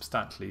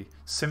substantially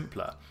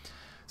simpler.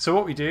 So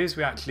what we do is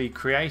we actually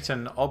create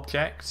an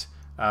object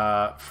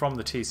from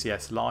the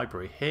TCS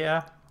library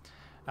here.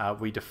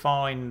 We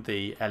define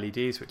the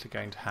LEDs which are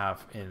going to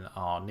have in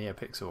our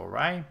NeoPixel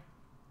array.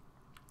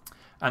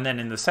 And then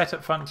in the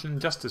setup function,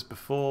 just as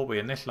before,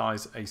 we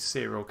initialize a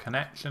serial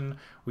connection.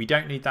 We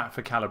don't need that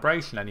for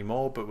calibration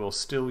anymore, but we'll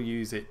still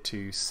use it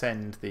to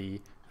send the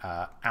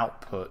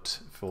output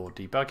for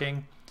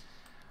debugging.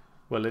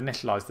 We'll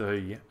initialize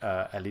the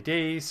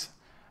LEDs,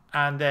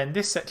 and then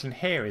this section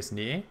here is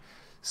new.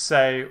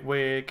 So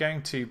we're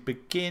going to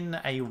begin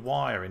a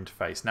wire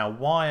interface. Now,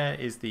 wire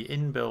is the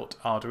inbuilt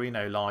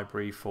Arduino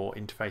library for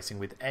interfacing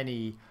with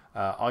any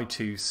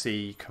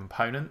I2C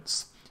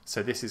components.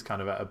 So this is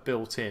kind of a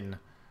built-in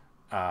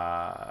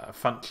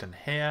function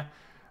here.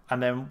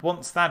 And then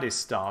once that is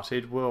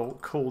started, we'll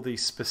call the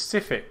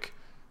specific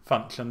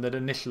function that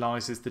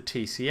initializes the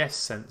TCS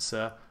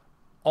sensor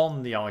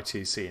on the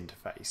I2C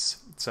interface.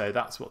 So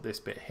that's what this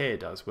bit here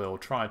does. We'll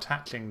try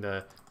attaching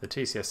the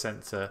TCS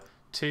sensor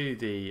to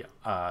the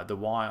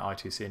wire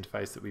I2C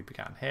interface that we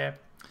began here.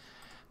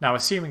 Now,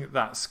 assuming that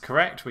that's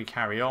correct, we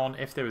carry on.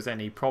 If there was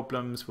any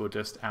problems, we'll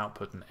just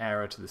output an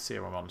error to the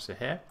serial monitor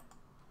here.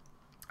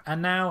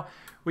 And now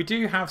we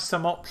do have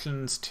some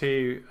options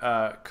to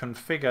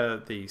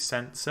configure the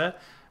sensor.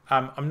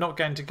 I'm not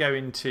going to go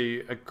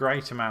into a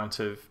great amount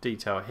of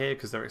detail here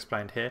because they're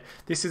explained here.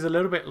 This is a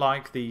little bit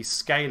like the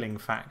scaling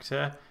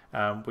factor,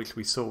 which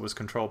we saw was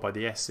controlled by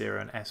the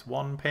S0 and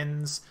S1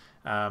 pins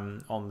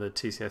on the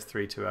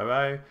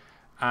TCS3200.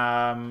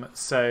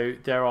 So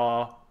there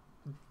are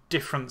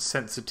different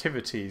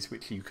sensitivities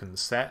which you can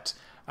set,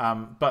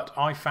 but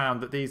I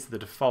found that these are the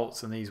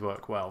defaults and these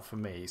work well for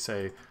me.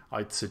 So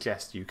I'd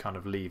suggest you kind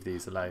of leave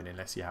these alone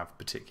unless you have a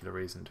particular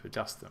reason to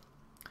adjust them.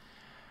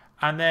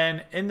 And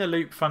then in the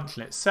loop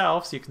function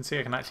itself, so you can see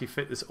I can actually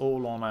fit this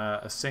all on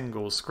a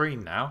single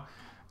screen now.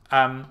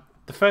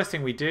 The The first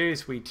thing we do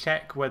is we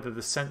check whether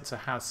the sensor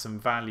has some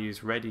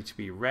values ready to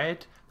be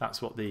read.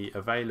 That's what the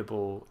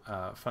available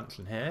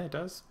function here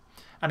does.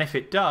 And if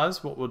it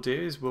does, what we'll do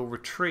is we'll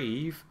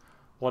retrieve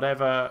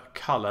whatever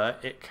color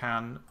it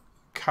can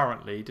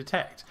currently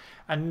detect.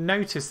 And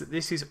notice that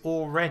this is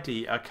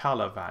already a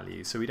color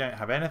value, so we don't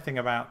have anything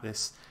about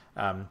this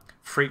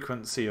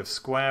frequency of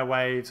square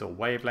waves or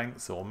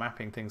wavelengths or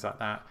mapping, things like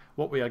that.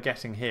 What we are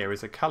getting here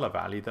is a color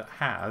value that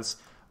has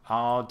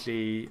R,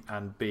 G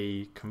and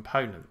B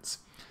components.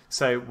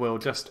 So we'll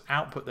just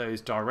output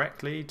those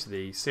directly to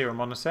the serial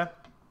monitor,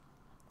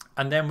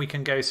 and then we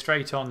can go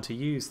straight on to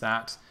use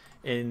that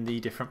in the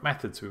different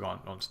methods we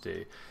want to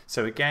do.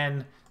 So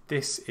again,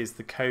 this is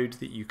the code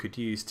that you could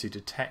use to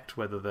detect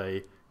whether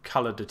the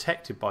color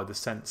detected by the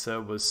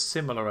sensor was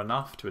similar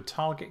enough to a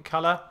target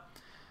color.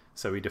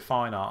 So we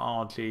define our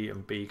R, G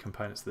and B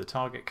components of the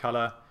target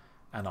color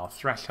and our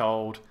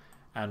threshold,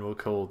 and we'll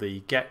call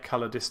the get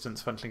color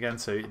distance function again.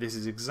 So this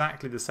is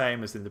exactly the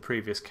same as in the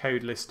previous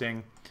code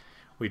listing.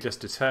 We just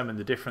determine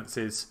the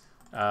differences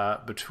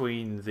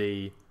between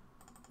the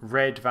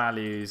red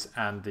values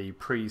and the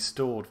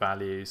pre-stored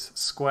values,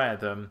 square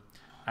them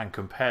and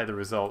compare the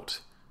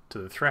result to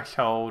the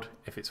threshold.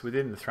 If it's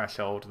within the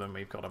threshold, then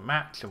we've got a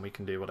match and we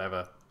can do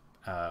whatever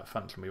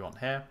function we want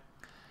here.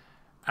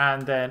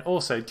 And then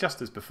also,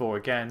 just as before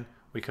again,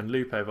 we can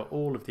loop over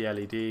all of the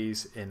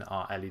LEDs in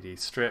our LED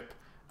strip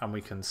and we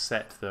can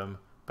set them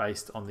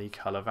based on the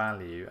color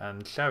value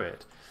and show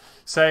it.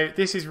 So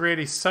this is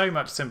really so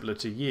much simpler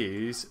to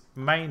use,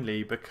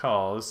 mainly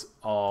because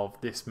of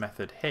this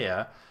method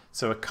here.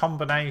 So a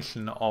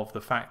combination of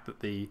the fact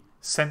that the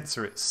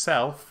sensor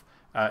itself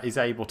is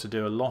able to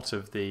do a lot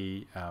of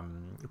the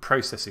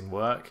processing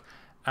work,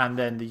 and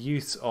then the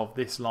use of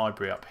this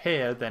library up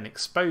here then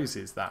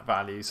exposes that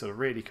value sort of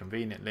really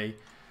conveniently,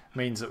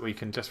 means that we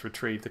can just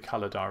retrieve the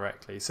color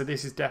directly. So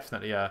this is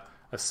definitely a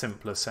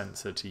simpler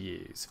sensor to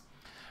use.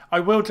 I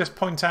will just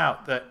point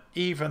out that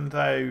even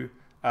though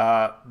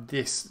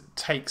this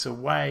takes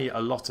away a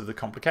lot of the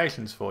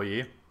complications for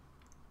you,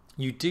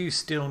 you do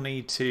still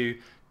need to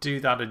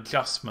do that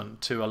adjustment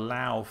to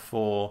allow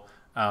for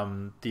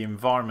the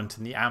environment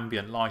and the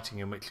ambient lighting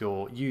in which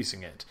you're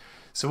using it.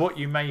 So what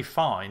you may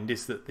find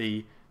is that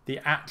the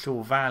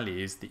actual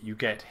values that you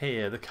get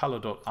here, the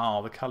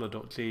color.R, the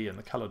color.G and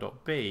the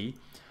color.B,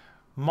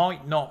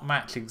 might not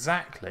match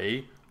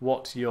exactly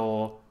what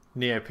your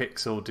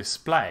NeoPixel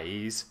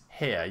displays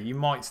here. You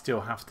might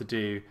still have to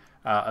do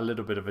a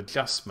little bit of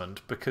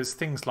adjustment, because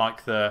things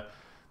like the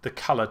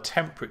color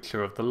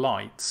temperature of the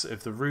lights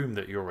of the room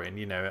that you're in,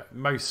 you know,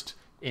 most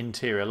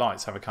interior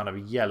lights have a kind of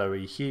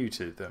yellowy hue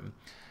to them,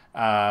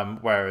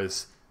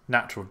 whereas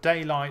natural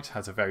daylight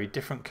has a very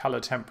different color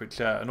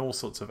temperature, and all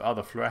sorts of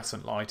other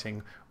fluorescent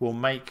lighting will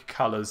make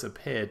colors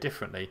appear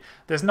differently.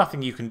 There's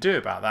nothing you can do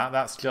about that.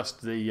 That's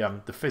just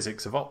the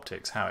physics of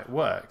optics, how it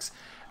works.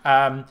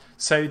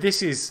 So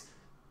this is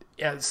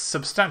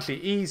substantially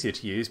easier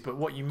to use, but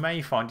what you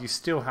may find, you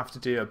still have to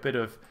do a bit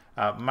of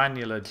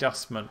manual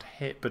adjustment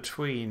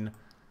between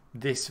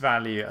this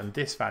value and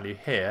this value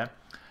here.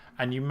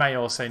 And you may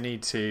also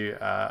need to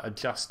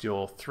adjust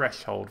your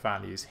threshold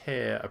values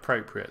here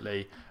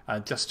appropriately,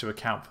 just to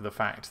account for the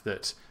fact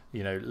that,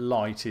 you know,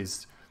 light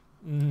is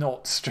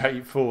not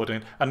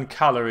straightforward, and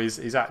colour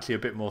is actually a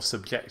bit more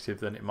subjective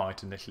than it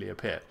might initially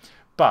appear.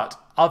 But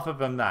other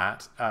than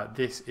that,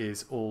 this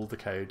is all the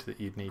code that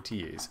you'd need to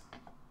use.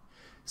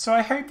 So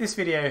I hope this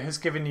video has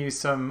given you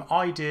some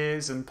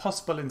ideas and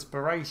possible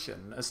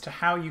inspiration as to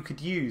how you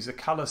could use a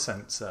colour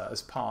sensor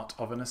as part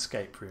of an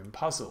escape room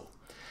puzzle.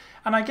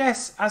 And I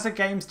guess as a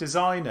games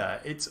designer,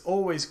 it's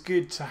always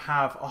good to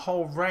have a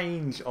whole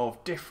range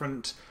of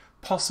different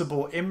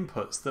possible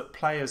inputs that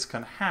players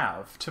can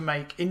have to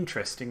make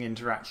interesting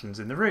interactions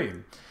in the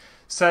room.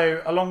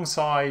 So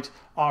alongside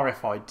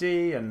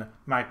RFID and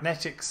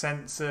magnetic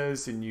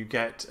sensors, and you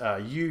get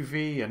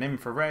UV and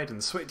infrared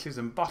and switches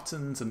and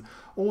buttons and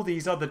all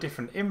these other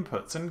different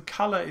inputs, and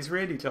colour is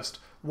really just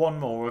one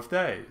more of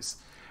those.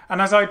 And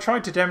as I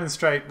tried to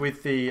demonstrate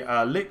with the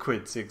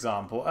liquids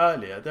example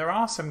earlier, there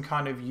are some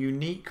kind of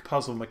unique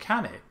puzzle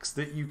mechanics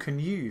that you can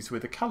use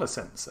with a colour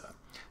sensor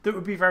that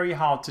would be very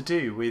hard to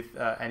do with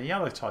any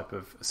other type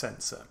of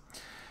sensor.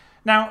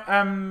 Now,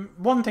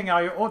 one thing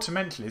I ought to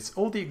mention is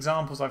all the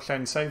examples I've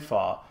shown so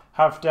far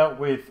have dealt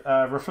with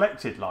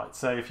reflected light.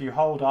 So if you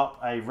hold up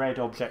a red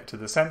object to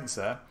the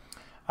sensor,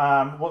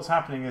 what's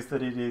happening is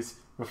that it is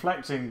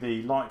reflecting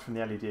the light from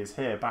the LEDs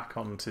here back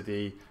onto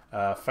the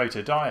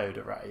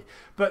photodiode array.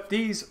 But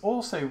these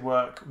also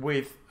work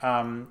with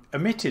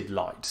emitted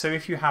light. So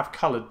if you have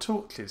coloured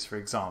torches, for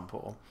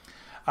example,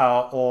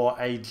 or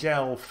a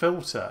gel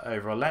filter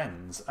over a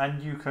lens,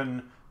 and you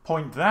can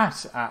point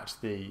that at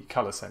the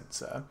colour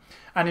sensor,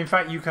 and in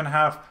fact you can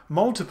have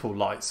multiple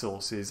light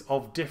sources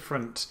of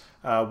different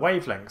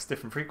wavelengths,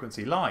 different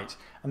frequency light,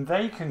 and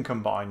they can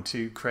combine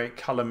to create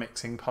colour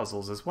mixing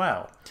puzzles as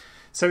well.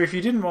 So if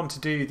you didn't want to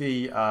do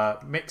the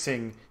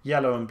mixing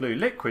yellow and blue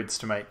liquids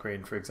to make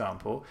green, for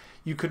example,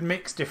 you could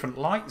mix different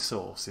light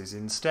sources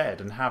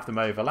instead and have them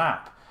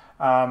overlap.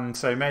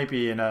 So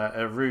maybe in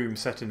a room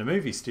set in a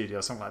movie studio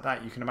or something like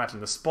that, you can imagine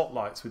the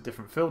spotlights with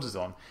different filters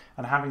on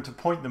and having to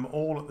point them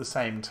all at the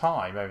same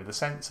time over the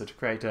sensor to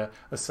create a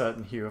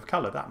certain hue of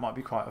colour. That might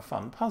be quite a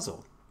fun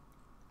puzzle.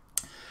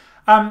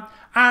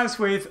 As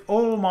with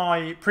all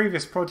my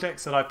previous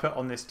projects that I put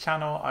on this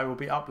channel, I will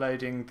be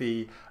uploading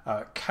the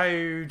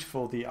code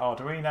for the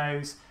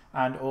Arduinos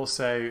and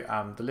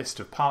also the list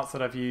of parts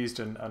that I've used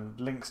and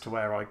links to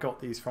where I got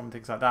these from,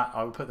 things like that.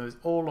 I will put those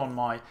all on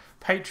my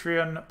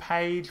Patreon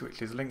page,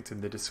 which is linked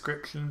in the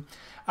description.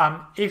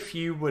 If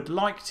you would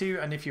like to,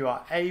 and if you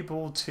are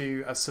able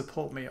to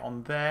support me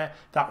on there,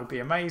 that would be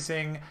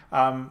amazing.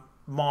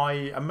 My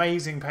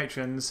amazing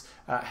patrons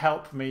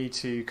help me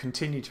to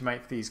continue to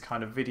make these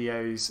kind of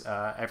videos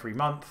every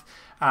month.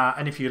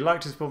 And if you'd like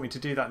to support me to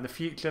do that in the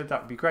future,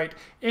 that would be great.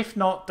 If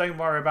not, don't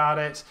worry about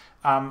it.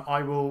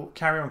 I will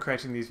carry on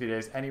creating these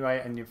videos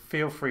anyway, and you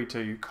feel free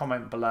to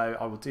comment below.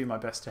 I will do my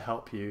best to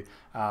help you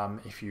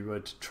if you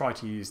would try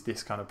to use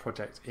this kind of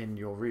project in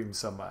your room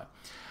somewhere.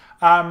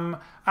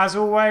 As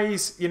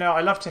always, you know,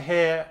 I love to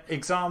hear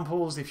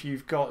examples. If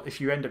you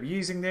end up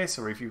using this,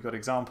 or if you've got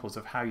examples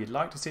of how you'd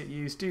like to see it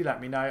used, do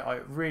let me know. I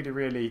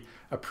really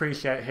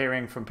appreciate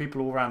hearing from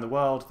people all around the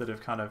world that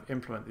have kind of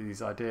implemented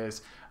these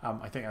ideas.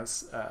 I think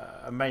that's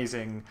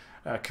amazing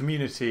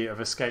community of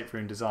escape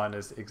room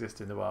designers that exist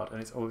in the world, and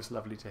it's always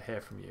lovely to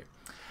hear from you.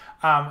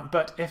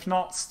 But if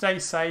not, stay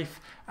safe,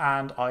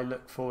 and I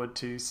look forward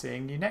to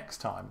seeing you next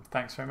time.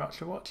 Thanks very much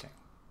for watching.